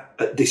fire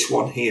at this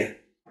one here.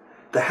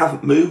 They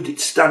haven't moved,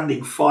 it's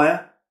standing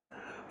fire.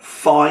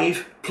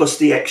 5 plus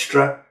the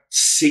extra,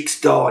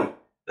 6 die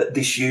at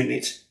this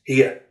unit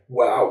here.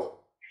 Wow.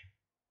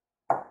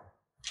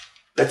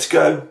 Let's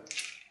go.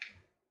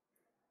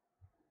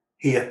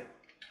 Here.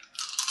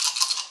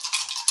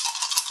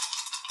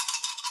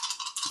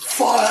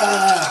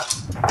 Fire!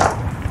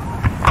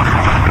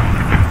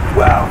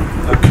 Wow,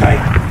 okay.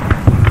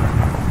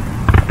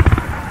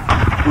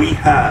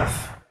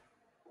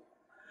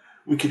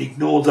 We can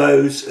ignore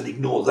those and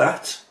ignore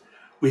that.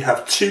 We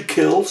have 2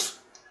 kills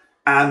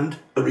and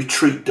a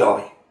retreat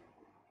die.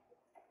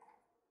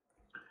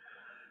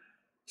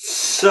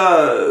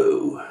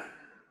 So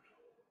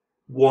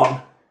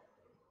 1,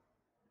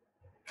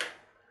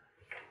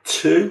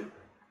 2.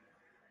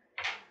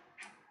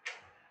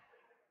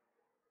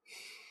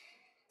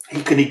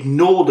 He can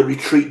ignore the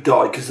retreat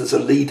die because there's a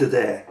leader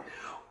there.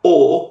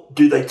 Or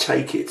do they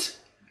take it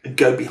and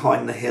go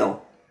behind the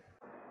hill?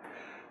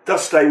 They'll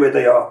stay where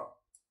they are.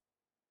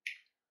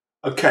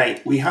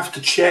 Okay, we have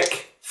to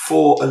check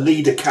for a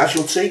leader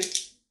casualty.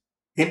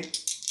 Him.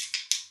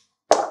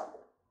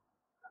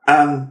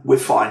 And we're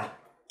fine.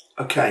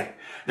 Okay.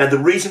 Now the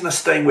reason they're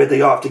staying where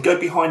they are, if they go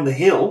behind the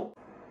hill,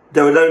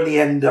 they would only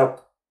end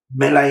up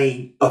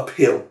meleeing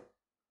uphill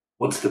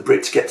once the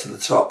Brits get to the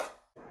top.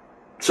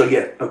 So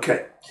yeah,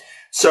 okay.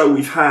 So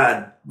we've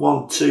had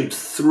 1, 2,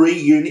 3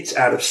 units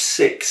out of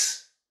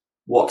 6.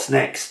 What's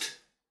next?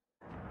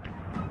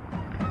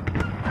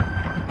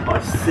 I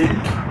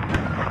think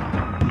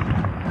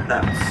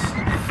that's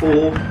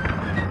 4.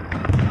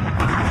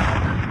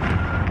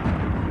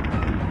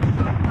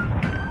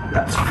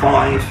 That's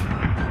 5.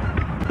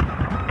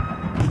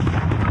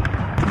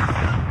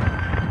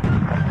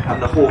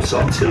 And the horse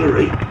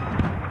artillery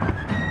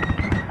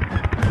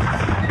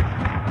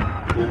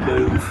will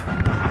move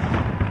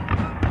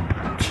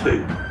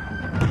 2.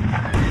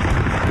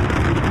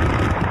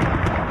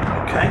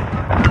 Okay.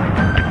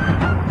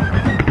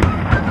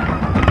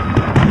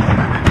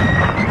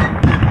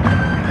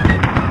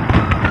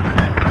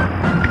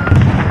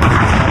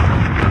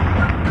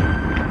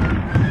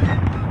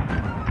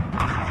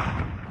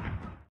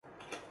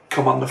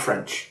 Come on, the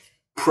French.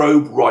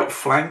 Probe right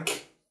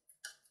flank.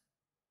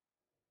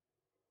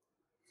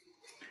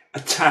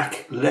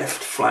 Attack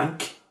left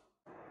flank.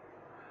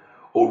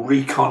 Or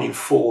recon in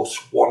force,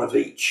 1 of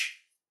each.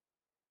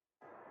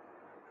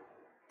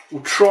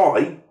 We'll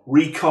try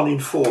recon in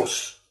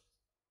force,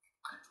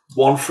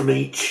 1 from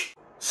each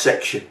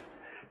section.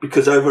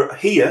 Because over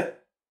here,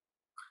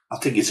 I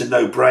think it's a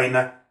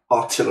no-brainer,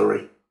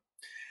 artillery.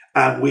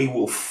 And we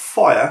will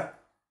fire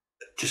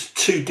just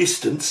 2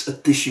 distance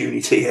at this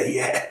unit here,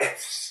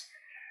 yes.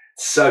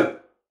 So,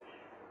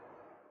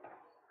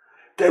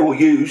 they will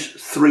use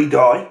 3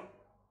 die.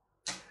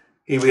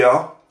 Here we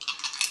are.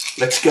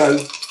 Let's go.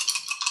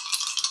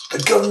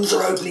 The guns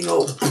are opening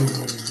up. 2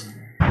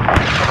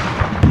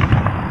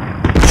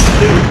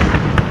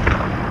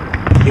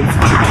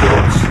 infantry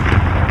kills.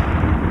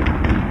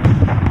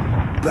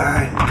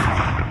 Bang.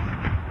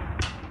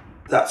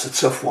 That's a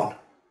tough one.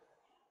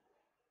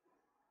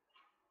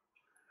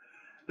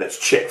 Let's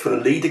check for the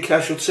leader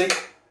casualty.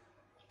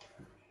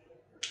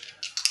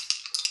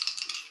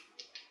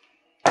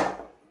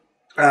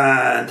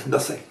 And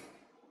nothing.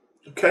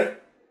 Okay.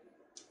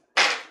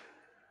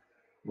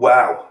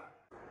 Wow.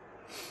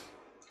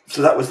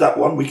 So that was that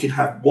one. We can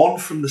have one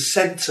from the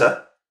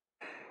centre.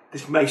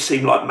 This may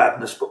seem like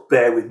madness, but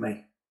bear with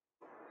me.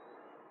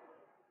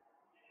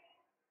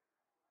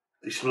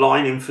 This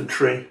line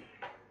infantry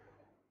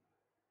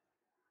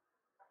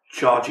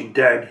charging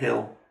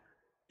downhill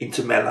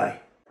into melee.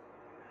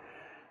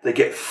 They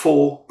get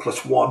 4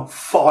 + 1,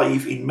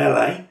 5 in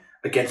melee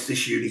against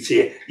this unit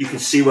here. You can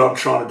see what I'm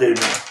trying to do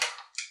now.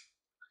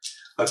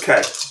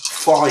 Okay,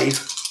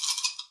 5.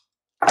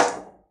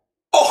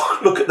 Oh,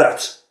 look at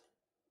that.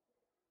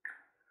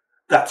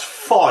 That's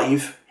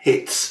 5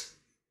 hits,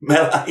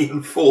 melee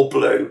and 4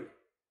 blue.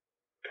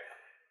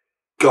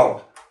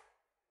 Gone.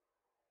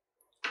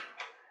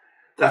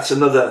 That's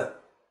another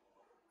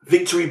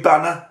victory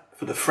banner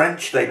for the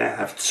French. They now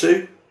have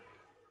 2.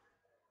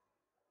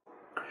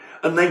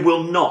 And they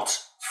will not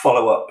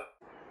follow up.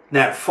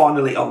 Now,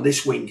 finally on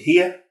this wing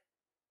here,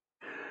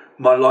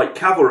 my light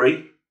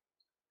cavalry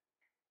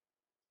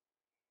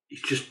is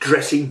just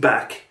dressing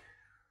back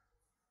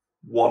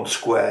 1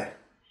 square.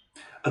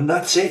 And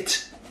that's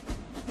it.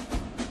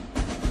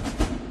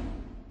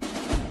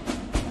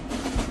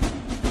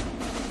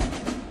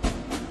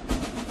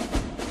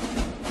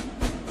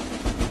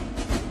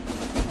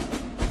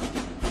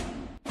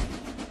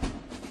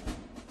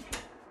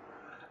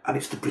 And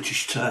it's the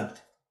British turn.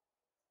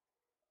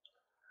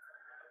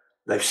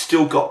 They've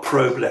still got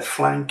probe left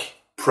flank,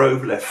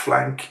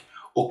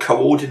 or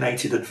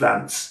coordinated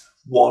advance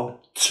 1,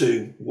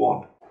 2,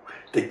 1.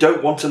 They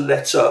don't want to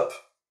let up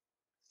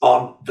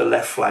on the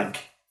left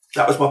flank.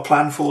 That was my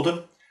plan for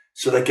them.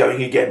 So they're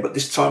going again, but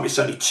this time it's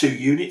only 2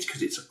 units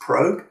because it's a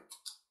probe.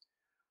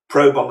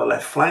 Probe on the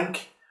left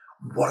flank.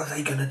 What are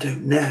they going to do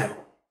now?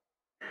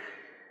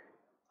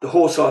 The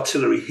horse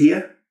artillery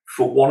here,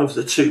 for one of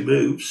the 2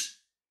 moves,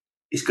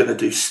 is going to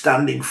do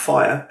standing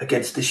fire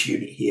against this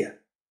unit here.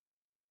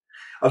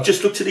 I've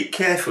just looked at it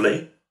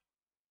carefully.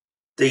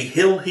 The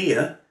hill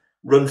here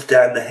runs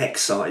down the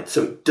hex side,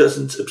 so it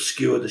doesn't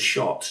obscure the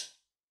shot.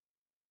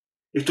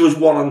 If there was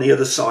one on the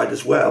other side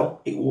as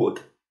well, it would.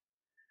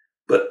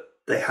 But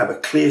they have a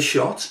clear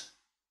shot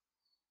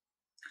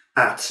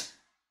at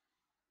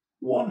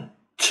 1,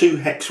 2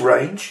 hex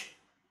range.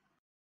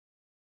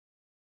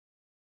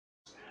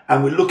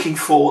 And we're looking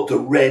for the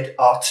red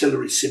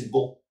artillery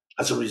symbol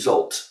as a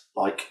result,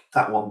 like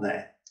that one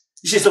there.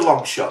 This is a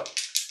long shot.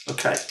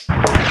 Okay.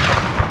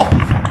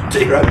 Oh,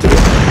 dear, oh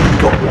dear.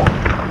 Got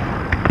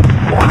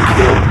 1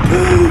 kill.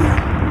 Boom.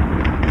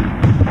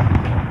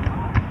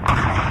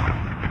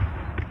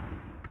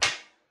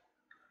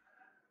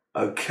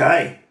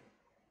 Okay.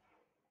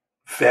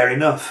 Fair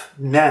enough.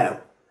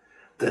 Now,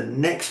 the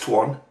next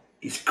one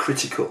is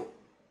critical.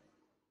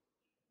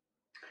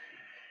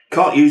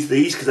 Can't use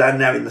these because they're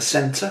now in the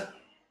centre.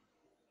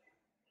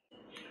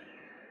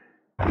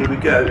 Here we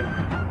go.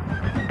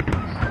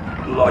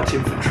 Light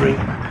infantry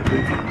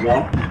moving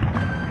 1.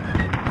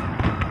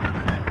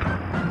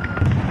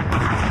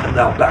 And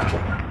they'll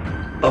battle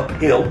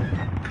uphill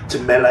to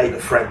melee the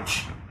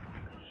French.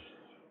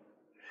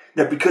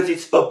 Now, because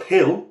it's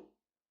uphill,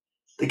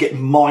 they get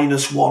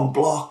 -1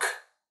 block.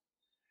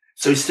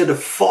 So instead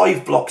of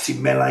 5 blocks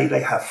in melee,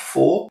 they have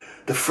 4.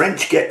 The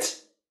French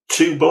get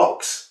 2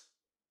 blocks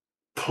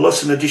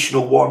plus an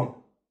additional 1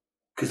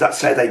 because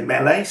that's how they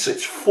melee. So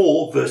it's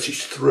 4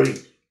 versus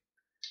 3.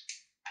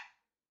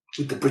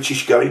 With the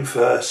British going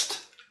first.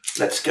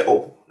 Let's get,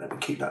 oh, let me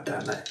keep that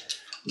down there.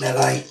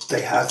 Melee,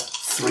 they have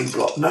 3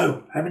 blocks.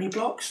 No, how many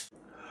blocks?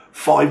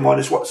 5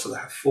 minus what? So they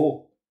have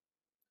 4.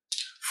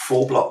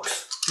 4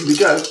 blocks. Here we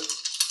go.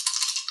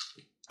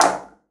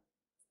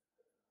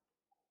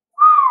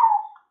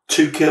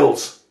 2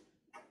 kills.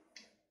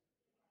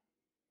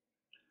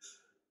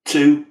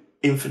 2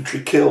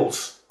 infantry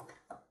kills.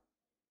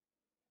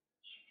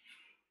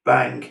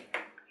 Bang,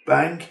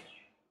 bang.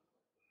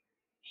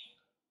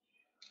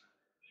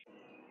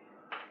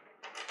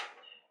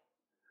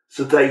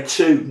 So they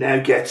too now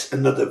get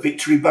another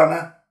victory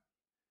banner.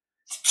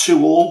 It's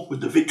 2 all with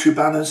the victory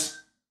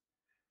banners.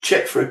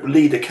 Check for a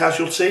leader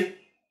casualty.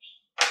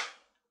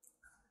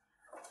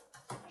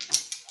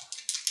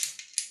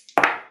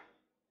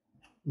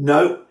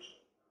 No.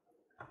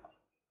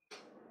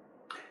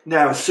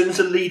 Now, as soon as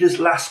the leader's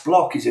last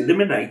block is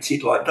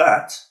eliminated like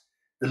that,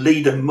 the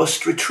leader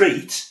must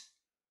retreat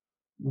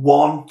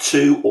 1,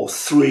 2, or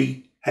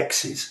 3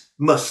 hexes.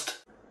 Must.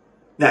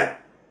 Now,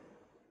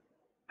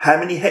 How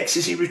many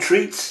hexes he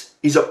retreats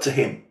is up to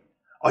him.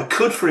 I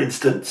could, for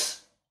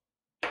instance,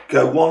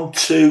 go 1,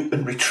 2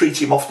 and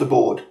retreat him off the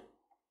board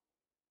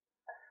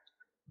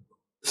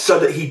so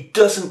that he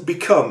doesn't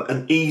become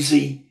an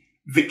easy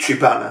victory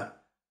banner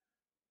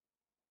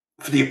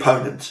for the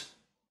opponent.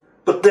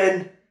 But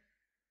then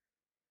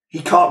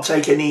he can't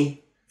take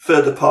any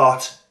further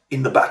part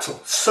in the battle.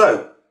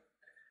 So,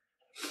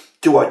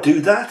 do I do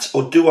that,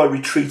 or do I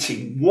retreat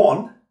him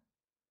 1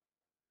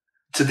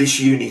 to this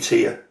unit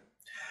here?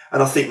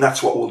 And I think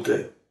that's what we'll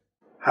do.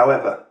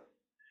 However,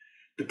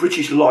 the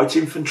British light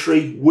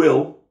infantry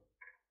will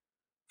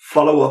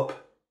follow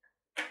up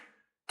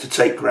to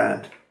take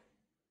ground,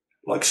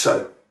 like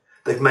so.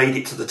 They've made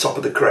it to the top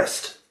of the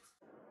crest.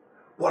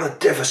 What a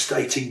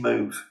devastating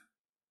move.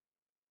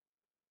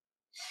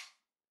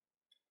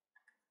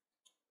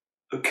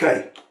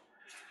 Okay,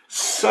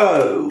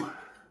 so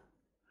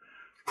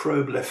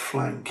probe left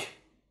flank,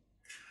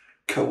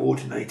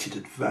 coordinated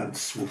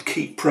advance. We'll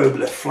keep probe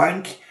left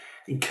flank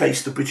in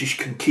case the British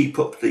can keep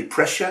up the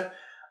pressure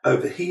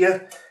over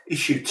here.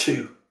 Issue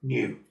 2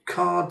 new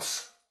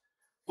cards,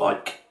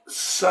 like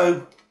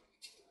so.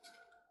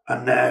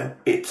 And now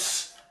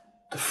it's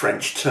the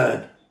French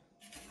turn.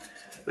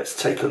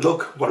 Let's take a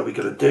look. What are we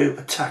going to do?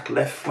 Attack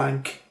left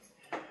flank,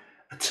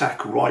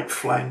 attack right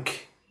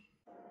flank.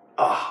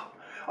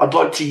 I'd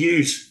like to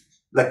use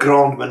La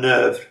Grande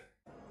Manœuvre,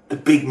 the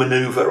big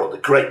manoeuvre or the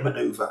great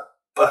manoeuvre.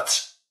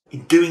 But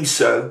in doing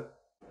so,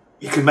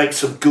 you can make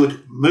some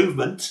good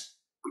movement,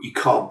 but you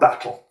can't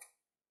battle.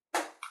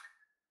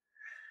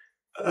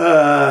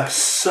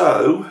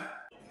 So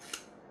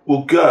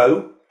we'll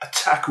go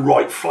attack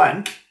right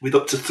flank with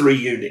up to 3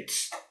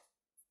 units.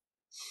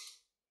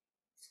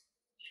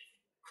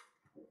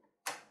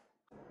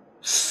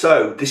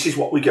 So this is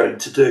what we're going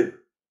to do.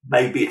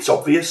 Maybe it's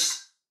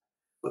obvious,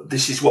 but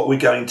this is what we're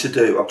going to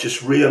do. I've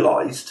just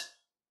realised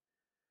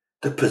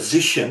the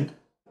position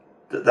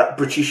that that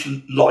British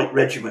light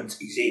regiment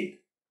is in.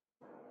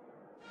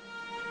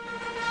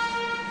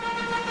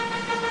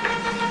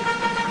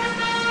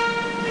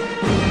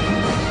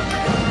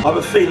 I have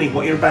a feeling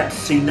what you're about to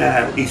see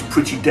now is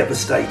pretty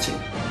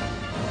devastating.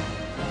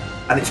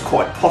 And it's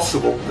quite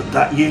possible that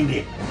that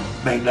unit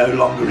may no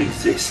longer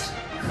exist.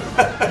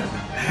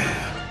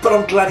 But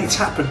I'm glad it's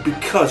happened,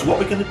 because what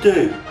we're going to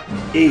do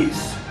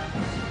is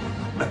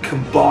a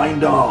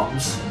combined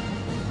arms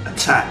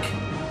attack.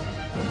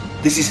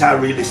 This is how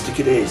realistic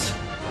it is.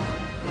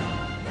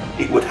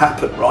 It would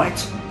happen, right?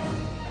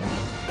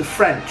 The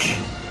French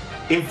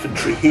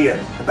infantry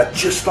here, and they're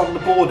just on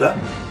the border,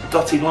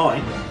 dotted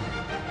line,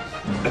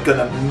 are going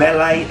to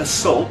melee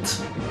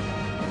assault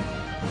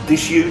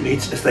this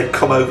unit as they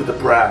come over the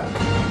brow.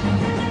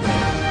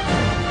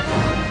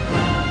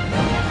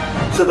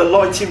 So the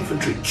light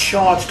infantry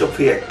charged up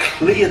here,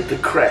 cleared the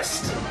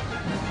crest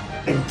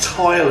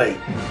entirely,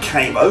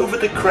 came over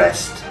the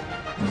crest,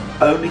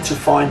 only to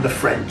find the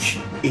French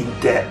in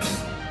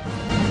depth.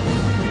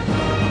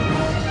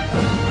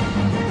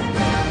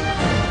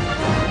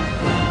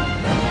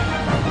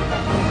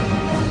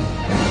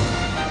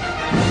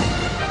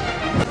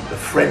 The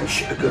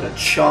French are going to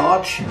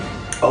charge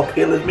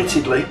uphill,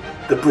 admittedly,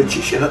 the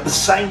British, and at the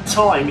same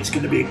time it's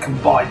going to be a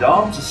combined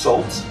arms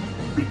assault,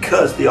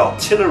 because the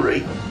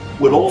artillery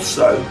will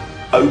also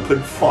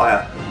open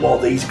fire while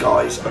these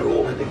guys are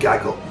all in a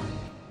gaggle.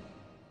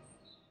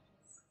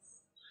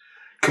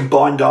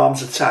 Combined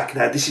arms attack.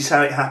 Now this is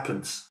how it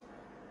happens.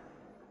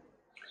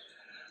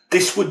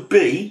 This would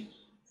be,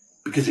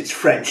 because it's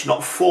French,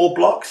 not 4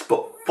 blocks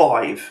but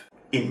 5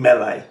 in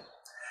melee.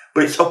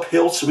 But it's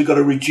uphill, so we've got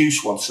to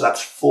reduce 1, so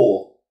that's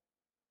 4.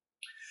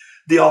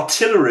 The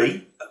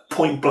artillery at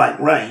point blank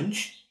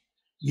range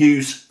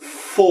use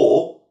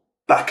 4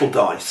 battle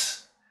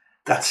dice.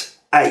 That's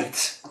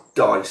 8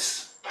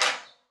 dice.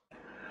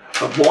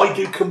 And why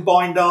do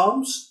combined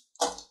arms?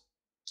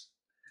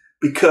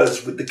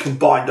 Because with the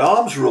combined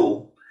arms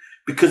rule,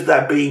 because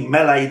they're being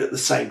meleeed at the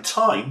same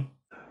time,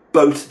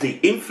 both the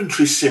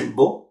infantry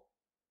symbol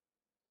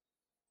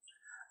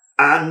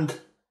and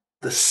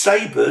the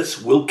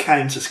sabres will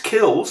count as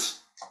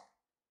kills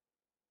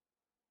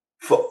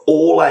for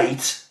all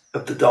 8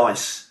 of the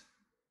dice.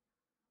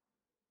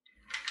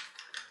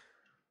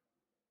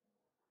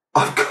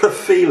 I've got a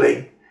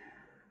feeling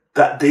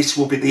that this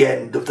will be the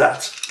end of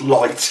that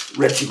light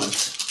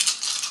regiment.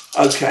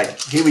 Okay,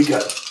 here we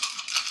go.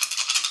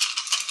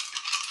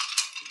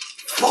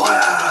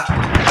 Fire!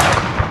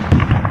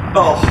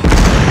 Oh.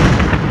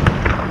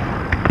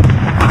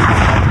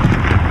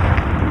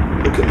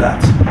 Look at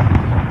that.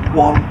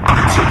 1,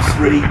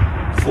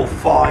 2, 3, 4,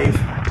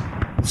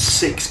 5,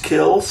 6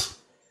 kills.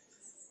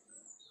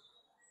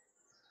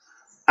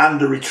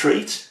 And a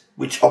retreat,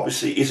 which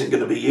obviously isn't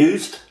going to be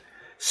used.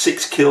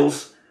 6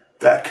 kills.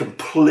 They're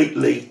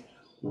completely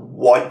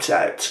wiped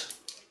out.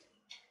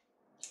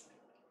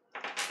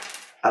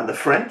 And the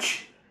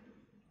French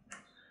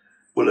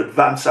will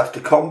advance after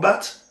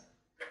combat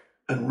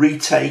and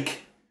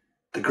retake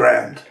the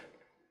ground.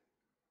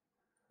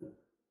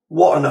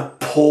 What an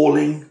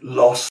appalling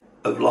loss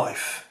of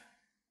life.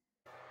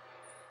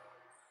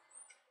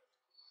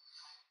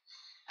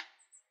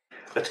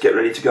 Let's get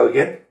ready to go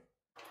again.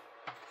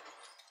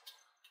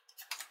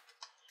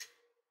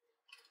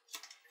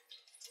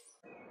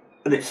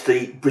 And it's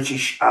the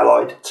British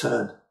Allied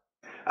turn.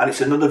 And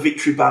it's another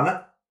victory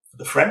banner for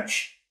the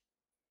French.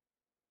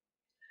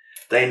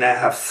 They now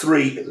have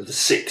 3 of the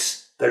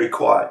 6 they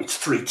require. It's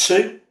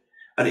 3-2,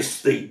 and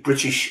it's the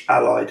British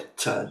Allied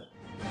turn.